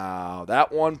 Now,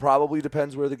 that one probably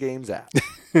depends where the game's at.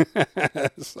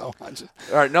 All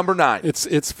right, number 9.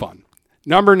 It's fun.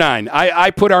 Number 9.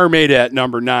 I put Armada at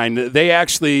number 9. They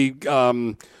actually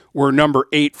were number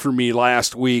 8 for me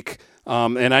last week.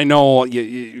 And I know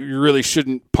you really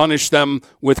shouldn't punish them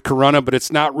with Corunna, but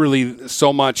it's not really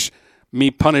so much me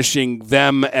punishing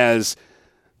them as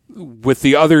with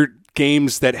the other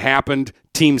games that happened,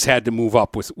 teams had to move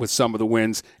up with some of the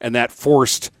wins, and that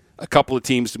forced a couple of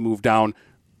teams to move down.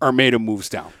 Armada moves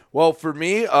down. Well, for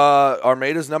me,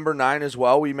 Armada's number 9 as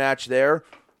well. We match there.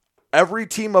 Every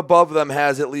team above them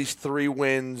has at least 3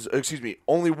 wins.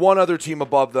 Only one other team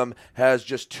above them has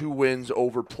just 2 wins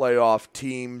over playoff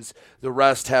teams. The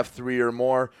rest have 3 or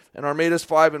more. And Armada's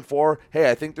 5-4.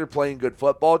 Hey, I think they're playing good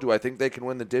football. Do I think they can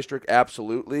win the district?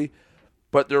 Absolutely.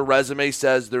 But their resume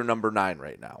says they're number 9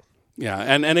 right now. Yeah,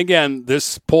 and again,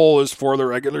 this poll is for the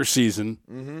regular season,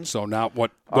 so not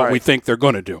what we think they're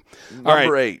going to do.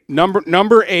 Number 8.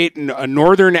 Number 8,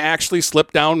 Northern actually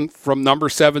slipped down from number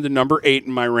 7 to number 8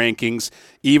 in my rankings,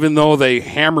 even though they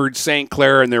hammered St.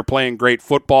 Clair and they're playing great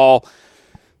football.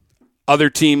 Other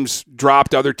teams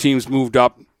dropped. Other teams moved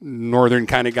up. Northern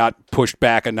kind of got pushed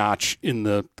back a notch in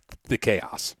the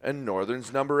chaos. And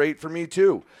Northern's number 8 for me,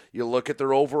 too. You look at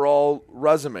their overall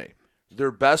resume.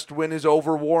 Their best win is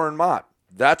over Warren Mott.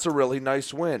 That's a really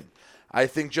nice win. I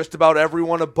think just about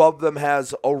everyone above them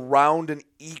has around an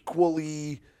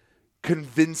equally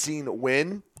convincing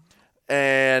win.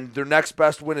 And their next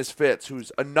best win is Fitz,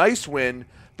 who's a nice win.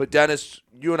 But, Dennis,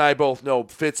 you and I both know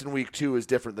Fitz in week 2 is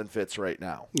different than Fitz right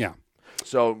now. Yeah.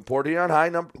 So Port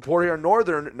Huron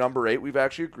Northern, number 8, we've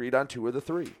actually agreed on 2 of the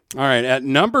 3. All right, at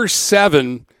number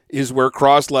 7 is where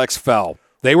Croslex fell.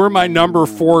 They were my number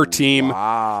 4 team.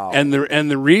 Wow. And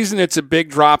the reason it's a big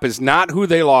drop is not who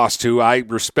they lost to. I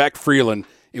respect Freeland.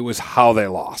 It was how they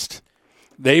lost.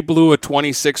 They blew a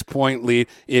 26-point lead.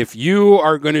 If you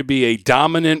are going to be a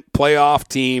dominant playoff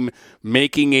team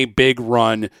making a big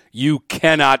run, you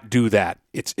cannot do that.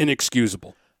 It's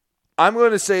inexcusable. I'm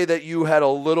going to say that you had a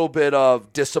little bit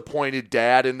of disappointed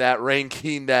dad in that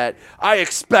ranking, that I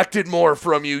expected more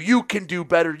from you. You can do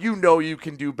better. You know you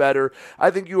can do better. I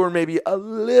think you were maybe a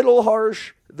little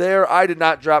harsh there. I did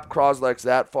not drop Croslex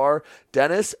that far.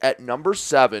 Dennis, at number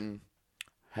 7,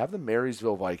 have the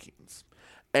Marysville Vikings.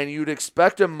 And you'd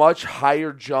expect a much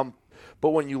higher jump, but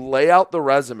when you lay out the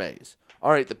resumes,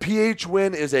 all right, the PH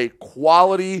win is a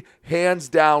quality,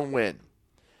 hands-down win.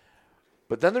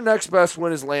 But then their next best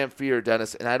win is Lamphere,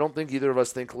 Dennis, and I don't think either of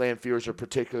us think Lamphere is a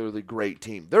particularly great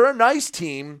team. They're a nice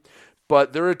team,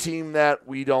 but they're a team that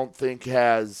we don't think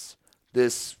has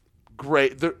this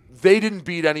great. They didn't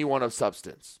beat anyone of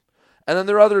substance. And then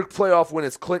their other playoff win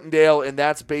is Clintondale, and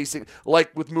that's basic.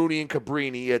 Like with Mooney and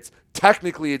Cabrini, it's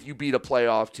technically you beat a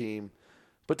playoff team.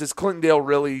 But does Clintondale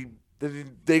really?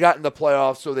 They got in the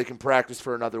playoffs so they can practice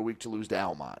for another week to lose to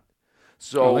Almont.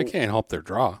 So well, they can't help their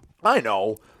draw. I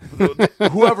know.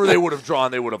 Whoever they would have drawn,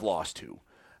 they would have lost to.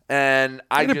 And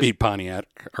I just beat Pontiac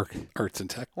Arts and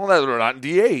Tech. Well, they're not in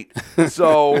D8.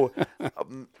 So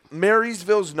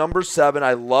Marysville's number 7.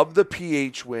 I love the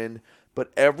PH win,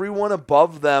 but everyone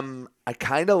above them, I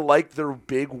kind of like their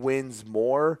big wins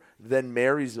more than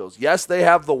Marysville's. Yes, they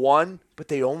have the 1, but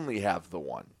they only have the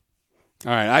 1.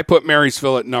 All right, I put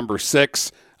Marysville at number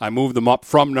 6. I moved them up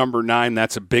from number 9.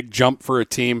 That's a big jump for a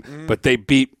team, but they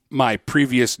beat my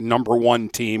previous number 1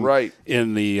 team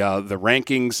in the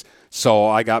rankings. So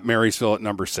I got Marysville at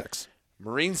number 6.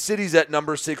 Marine City's at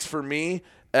number 6 for me,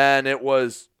 and it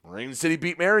was Marine City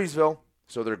beat Marysville,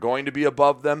 so they're going to be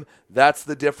above them. That's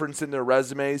the difference in their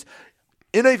resumes.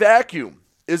 In a vacuum,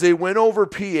 is a win over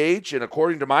PH, and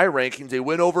according to my rankings, a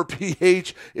win over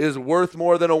PH is worth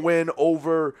more than a win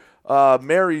over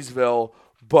Marysville,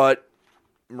 but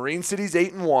Marine City's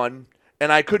 8-1,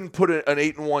 and I couldn't put an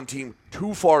 8-1 team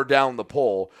too far down the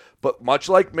poll. But much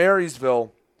like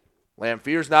Marysville,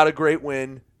 Lamphere's not a great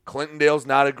win, Clintondale's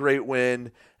not a great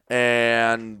win,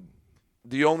 and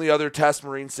the only other test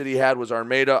Marine City had was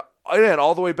Armada, again,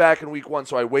 all the way back in week 1,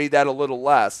 so I weighed that a little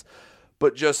less.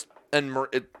 But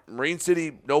Marine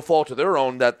City, no fault of their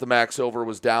own that the Max Silver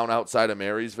was down outside of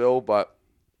Marysville, but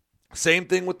same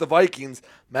thing with the Vikings.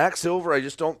 Max Silver, I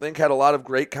just don't think had a lot of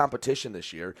great competition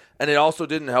this year. And it also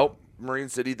didn't help Marine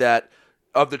City that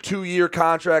of the 2-year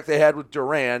contract they had with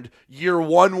Durand, year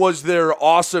 1 was their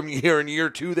awesome year, and year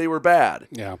 2 they were bad.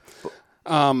 Yeah.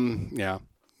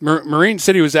 Marine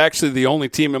City was actually the only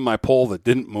team in my poll that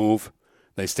didn't move.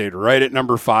 They stayed right at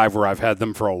number 5, where I've had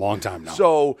them for a long time now.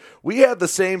 So we had the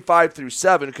same 5 through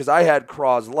 7 because I had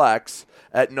Croslex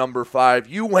at number 5.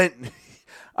 You went...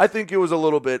 I think it was a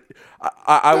little bit.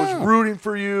 I was rooting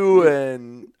for you,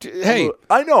 and hey,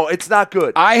 I know it's not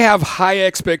good. I have high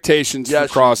expectations for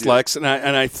Croslex, and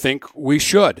I think we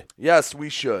should. Yes, we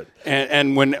should.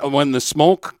 And when the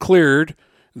smoke cleared,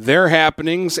 their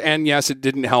happenings, and yes, it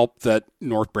didn't help that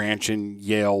North Branch and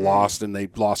Yale lost, and they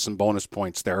lost some bonus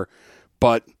points there.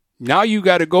 But now you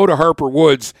got to go to Harper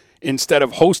Woods instead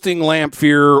of hosting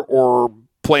Lamphere or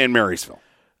playing Marysville.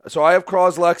 So I have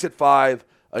Croslex at 5.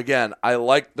 Again, I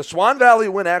like the Swan Valley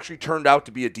win actually turned out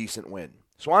to be a decent win.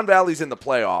 Swan Valley's in the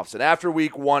playoffs, and after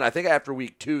week 1, I think after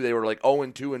week 2, they were like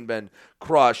 0-2 and been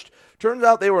crushed. Turns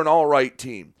out they were an all-right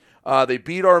team. They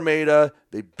beat Armada.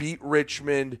 They beat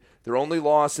Richmond. Their only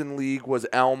loss in league was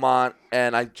Almont,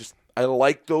 and I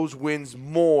like those wins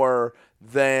more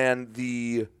than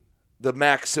the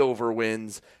Max Silver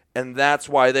wins, and that's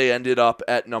why they ended up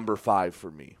at number 5 for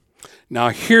me. Now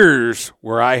here's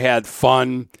where I had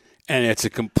fun. And it's a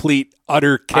complete,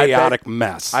 utter, chaotic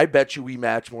mess. I bet you we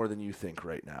match more than you think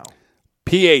right now.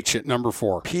 PH at number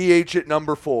 4. PH at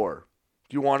number 4.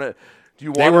 Do you want to?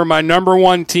 They were my number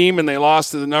 1 team, and they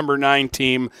lost to the number 9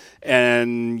 team.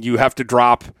 And you have to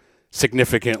drop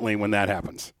significantly when that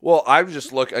happens. Well, I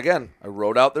just I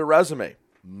wrote out their resume.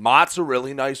 Mott's a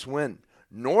really nice win.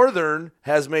 Northern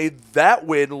has made that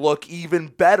win look even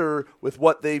better with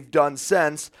what they've done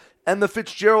since. And the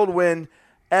Fitzgerald win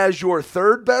as your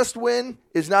third best win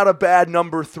is not a bad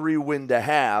number 3 win to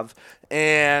have.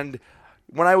 And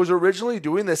when I was originally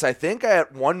doing this, I think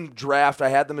at one draft I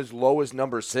had them as low as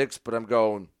number 6, but I'm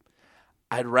going,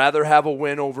 I'd rather have a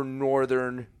win over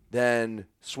Northern than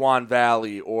Swan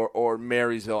Valley or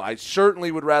Marysville. I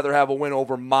certainly would rather have a win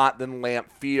over Mott than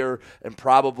Lamphere and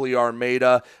probably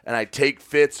Armada, and I'd take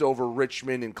Fitz over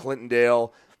Richmond and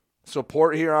Clintondale. So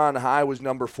Port Huron High was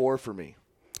number 4 for me.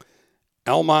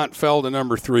 Elmont fell to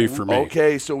number 3 for me.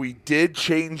 Okay, so we did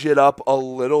change it up a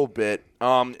little bit.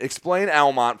 Explain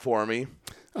Elmont for me.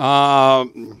 All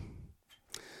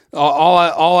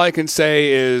I can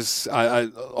say is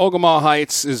Ogemaw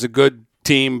Heights is a good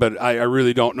team, but I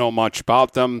really don't know much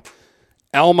about them.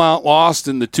 Elmont lost,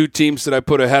 and the 2 teams that I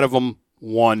put ahead of them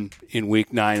won in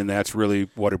Week 9, and that's really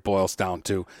what it boils down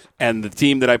to. And the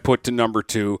team that I put to number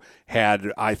 2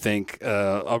 had, I think,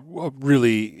 a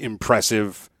really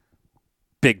impressive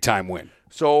big-time win.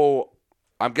 So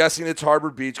I'm guessing it's Harbor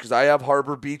Beach because I have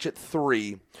Harbor Beach at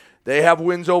 3. They have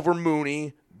wins over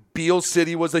Mooney. Beale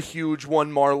City was a huge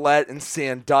one, Marlette and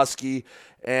Sandusky.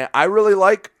 And I really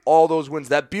like all those wins.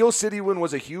 That Beale City win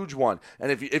was a huge one.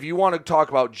 And if you want to talk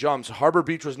about jumps, Harbor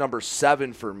Beach was number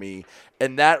 7 for me.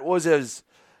 And that was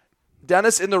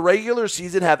Dennis, in the regular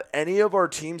season, have any of our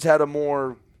teams had a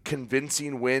more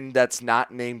convincing win that's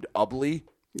not named Ubley?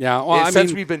 Yeah, well,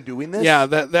 since we've been doing this? Yeah,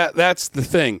 that's the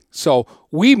thing. So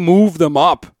we moved them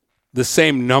up the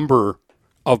same number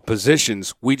of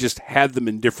positions. We just had them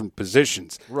in different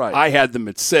positions. Right. I had them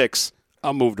at 6.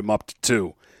 I moved them up to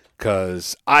 2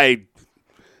 because I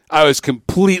was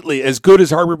completely, as good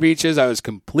as Harbor Beach is, I was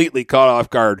completely caught off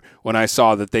guard when I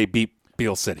saw that they beat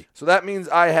Beale City. So that means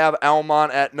I have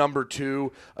Almont at number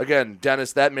 2. Again,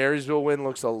 Dennis, that Marysville win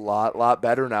looks a lot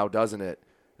better now, doesn't it?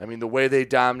 I mean, the way they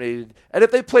dominated. And if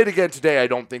they played again today, I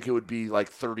don't think it would be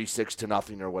like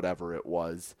 36-0 or whatever it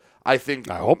was. I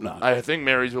hope not. I think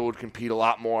Marysville would compete a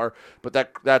lot more, but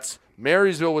that's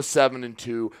Marysville was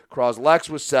 7-2, Croslex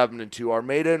was 7-2.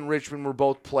 Armada and Richmond were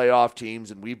both playoff teams,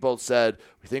 and we both said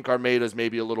we think Armada's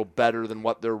maybe a little better than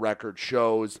what their record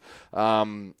shows.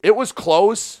 It was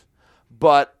close,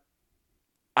 but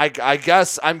I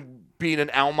guess I'm being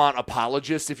an Almont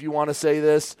apologist, if you want to say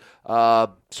this.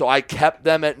 So I kept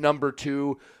them at number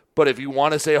 2, but if you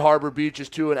want to say Harbor Beach is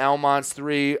 2 and Almont's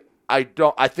 3, I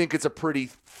think it's a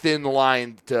pretty thin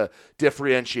line to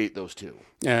differentiate those two.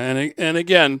 Yeah, and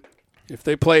again, if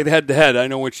they played head to head, I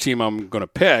know which team I'm going to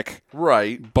pick.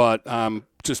 Right. But I'm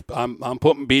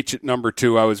putting Beach at number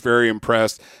 2. I was very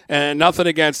impressed, and nothing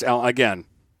against again,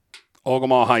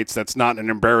 Ogemaw Heights. That's not an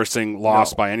embarrassing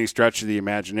loss by any stretch of the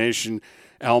imagination.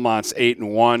 Elmont's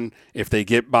 8-1. If they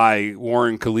get by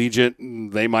Warren Collegiate,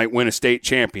 they might win a state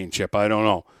championship. I don't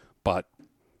know, but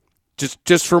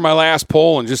just for my last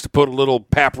poll and just to put a little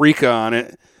paprika on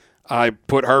it, I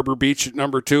put Harbor Beach at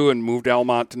number 2 and moved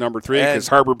Elmont to number 3 because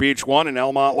Harbor Beach won and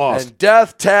Elmont lost. And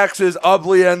death taxes,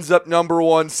 Ubley ends up number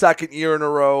 1, second year in a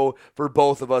row for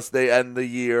both of us. They end the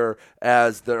year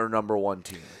as their number 1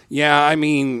 team. Yeah, I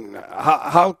mean,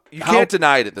 how you can't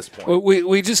deny it at this point.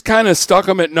 We just kind of stuck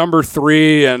them at number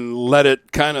 3 and let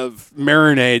it kind of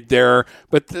marinate there.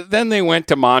 But then they went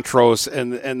to Montrose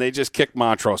and they just kicked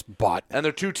Montrose butt. And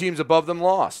their 2 teams above them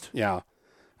lost. Yeah.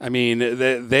 I mean,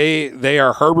 they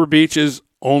are Harbor Beach's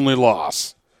only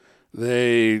loss.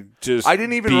 They just I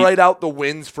didn't even write out the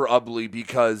wins for Ubley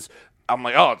because I'm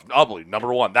like, oh, Ubley,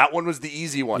 number 1. That one was the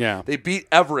easy one. Yeah. They beat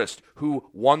Everest, who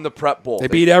won the Prep Bowl. They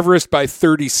beat Everest by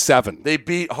 37. They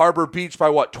beat Harbor Beach by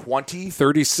what, 20?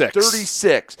 36.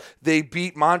 36. They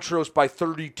beat Montrose by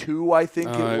 32, I think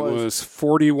it was. It was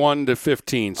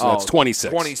 41-15, so that's 26.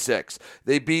 26.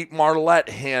 They beat Marlette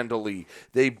handily.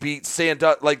 They beat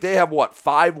Sandusky. Like, they have, what,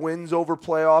 5 wins over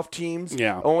playoff teams?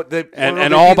 Yeah.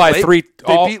 And all by 3.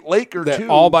 They beat Laker, too.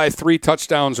 All by 3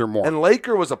 touchdowns or more. And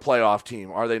Laker was a playoff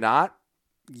team, are they not?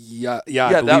 Yeah,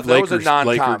 I believe that was a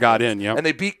Laker got in, yeah. And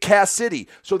they beat Cass City.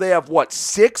 So they have,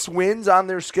 6 wins on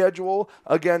their schedule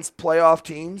against playoff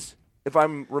teams, if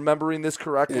I'm remembering this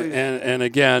correctly? And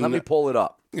again, let me pull it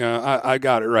up. I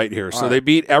got it right here. So they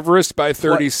beat Everest by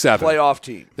 37. Playoff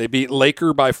team. They beat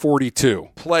Laker by 42.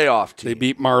 Playoff team. They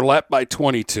beat Marlette by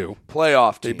 22.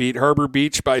 Playoff team. They beat Harbor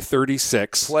Beach by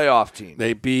 36. Playoff team.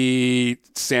 They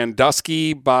beat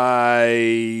Sandusky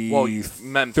by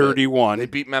 31. They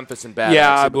beat Memphis and Bad Axe.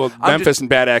 Yeah, well, Memphis and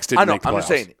Bad Axe didn't make the playoffs. I'm just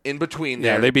saying, in between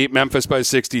there. Yeah, they beat Memphis by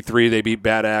 63. They beat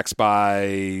Bad Axe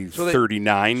by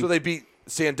 39. So they beat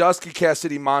Sandusky, Cass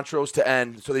City, Montrose to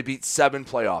end, so they beat 7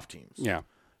 playoff teams. Yeah.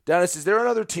 Dennis, is there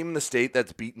another team in the state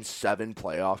that's beaten 7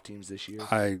 playoff teams this year?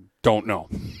 I don't know.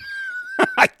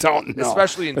 I don't know.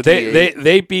 Especially in but D8.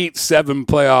 they beat 7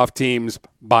 playoff teams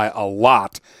by a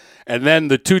lot. And then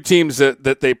the 2 teams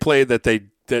that they played that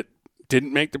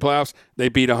didn't make the playoffs, they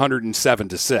beat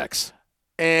 107-6.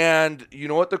 And you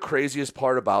know what the craziest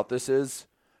part about this is?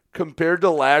 Compared to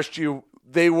last year,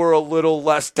 they were a little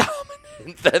less dominant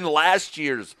than last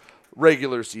year's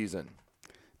regular season.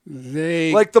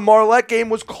 Like the Marlette game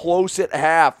was close at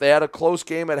half. They had a close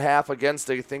game at half against,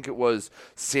 I think it was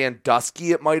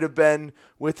Sandusky. It might have been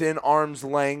within arm's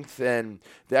length. And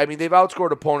they've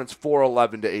outscored opponents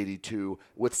 411-82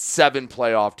 with 7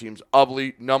 playoff teams.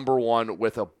 Ubley number 1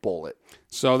 with a bullet.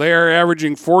 So they are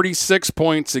averaging 46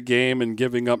 points a game and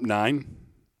giving up 9.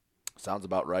 Sounds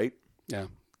about right. Yeah.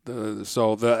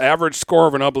 So the average score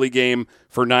of an Ubley game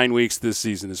for 9 weeks this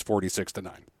season is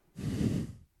 46-9.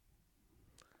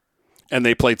 And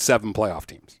they played 7 playoff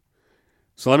teams.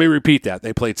 So let me repeat that.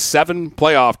 They played 7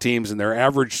 playoff teams, and their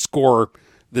average score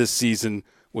this season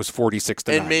was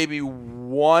 46-9. And maybe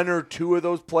 1 or 2 of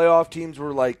those playoff teams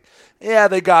were like, yeah,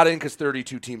 they got in because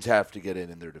 32 teams have to get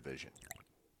in their division.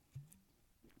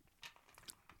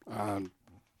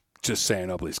 Just saying,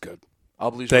 Ubley's good.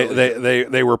 Ubley's really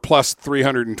good. They were plus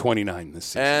 329 this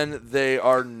season. And they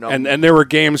are and there were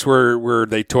games where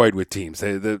they toyed with teams.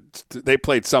 They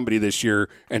played somebody this year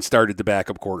and started the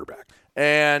backup quarterback.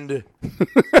 And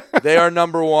they are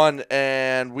number 1,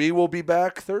 and we will be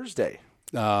back Thursday.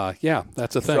 Yeah,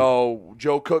 that's a thing. So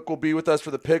Joe Cook will be with us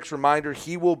for the picks. Reminder,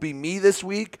 he will be me this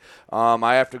week.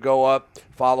 I have to go up,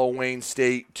 follow Wayne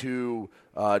State to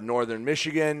Northern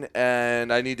Michigan,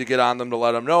 and I need to get on them to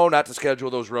let them know not to schedule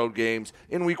those road games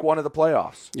in week 1 of the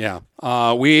playoffs. Yeah.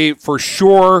 We for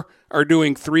sure are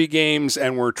doing 3 games,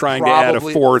 and we're trying to add a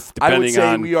 4th depending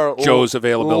on Joe's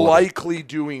availability. Likely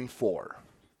doing 4.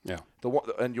 Yeah.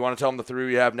 And you want to tell them the 3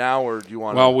 we have now, or do you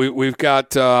want? Well, we've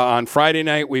got on Friday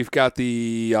night. We've got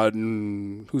the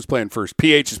who's playing first?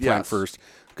 PH is playing first.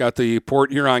 We've got the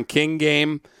Port Huron King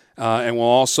game, and we'll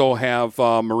also have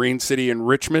Marine City and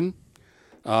Richmond.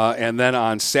 And then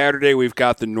on Saturday, we've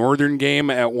got the Northern game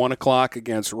at 1:00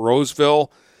 against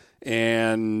Roseville.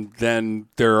 And then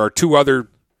there are 2 other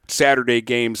Saturday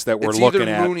games that we're looking at.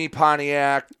 It's either Mooney,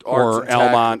 Pontiac, or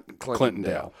Almont,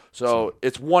 Clintondale. So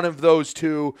it's one of those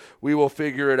 2. We will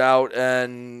figure it out,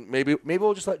 and maybe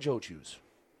we'll just let Joe choose.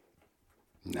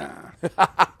 Nah.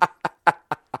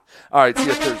 All right, see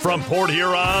you Thursday. From Port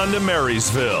Huron to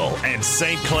Marysville and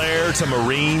St. Clair to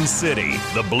Marine City,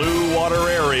 the Blue Water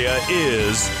area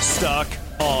is Stuck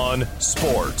on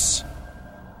Sports.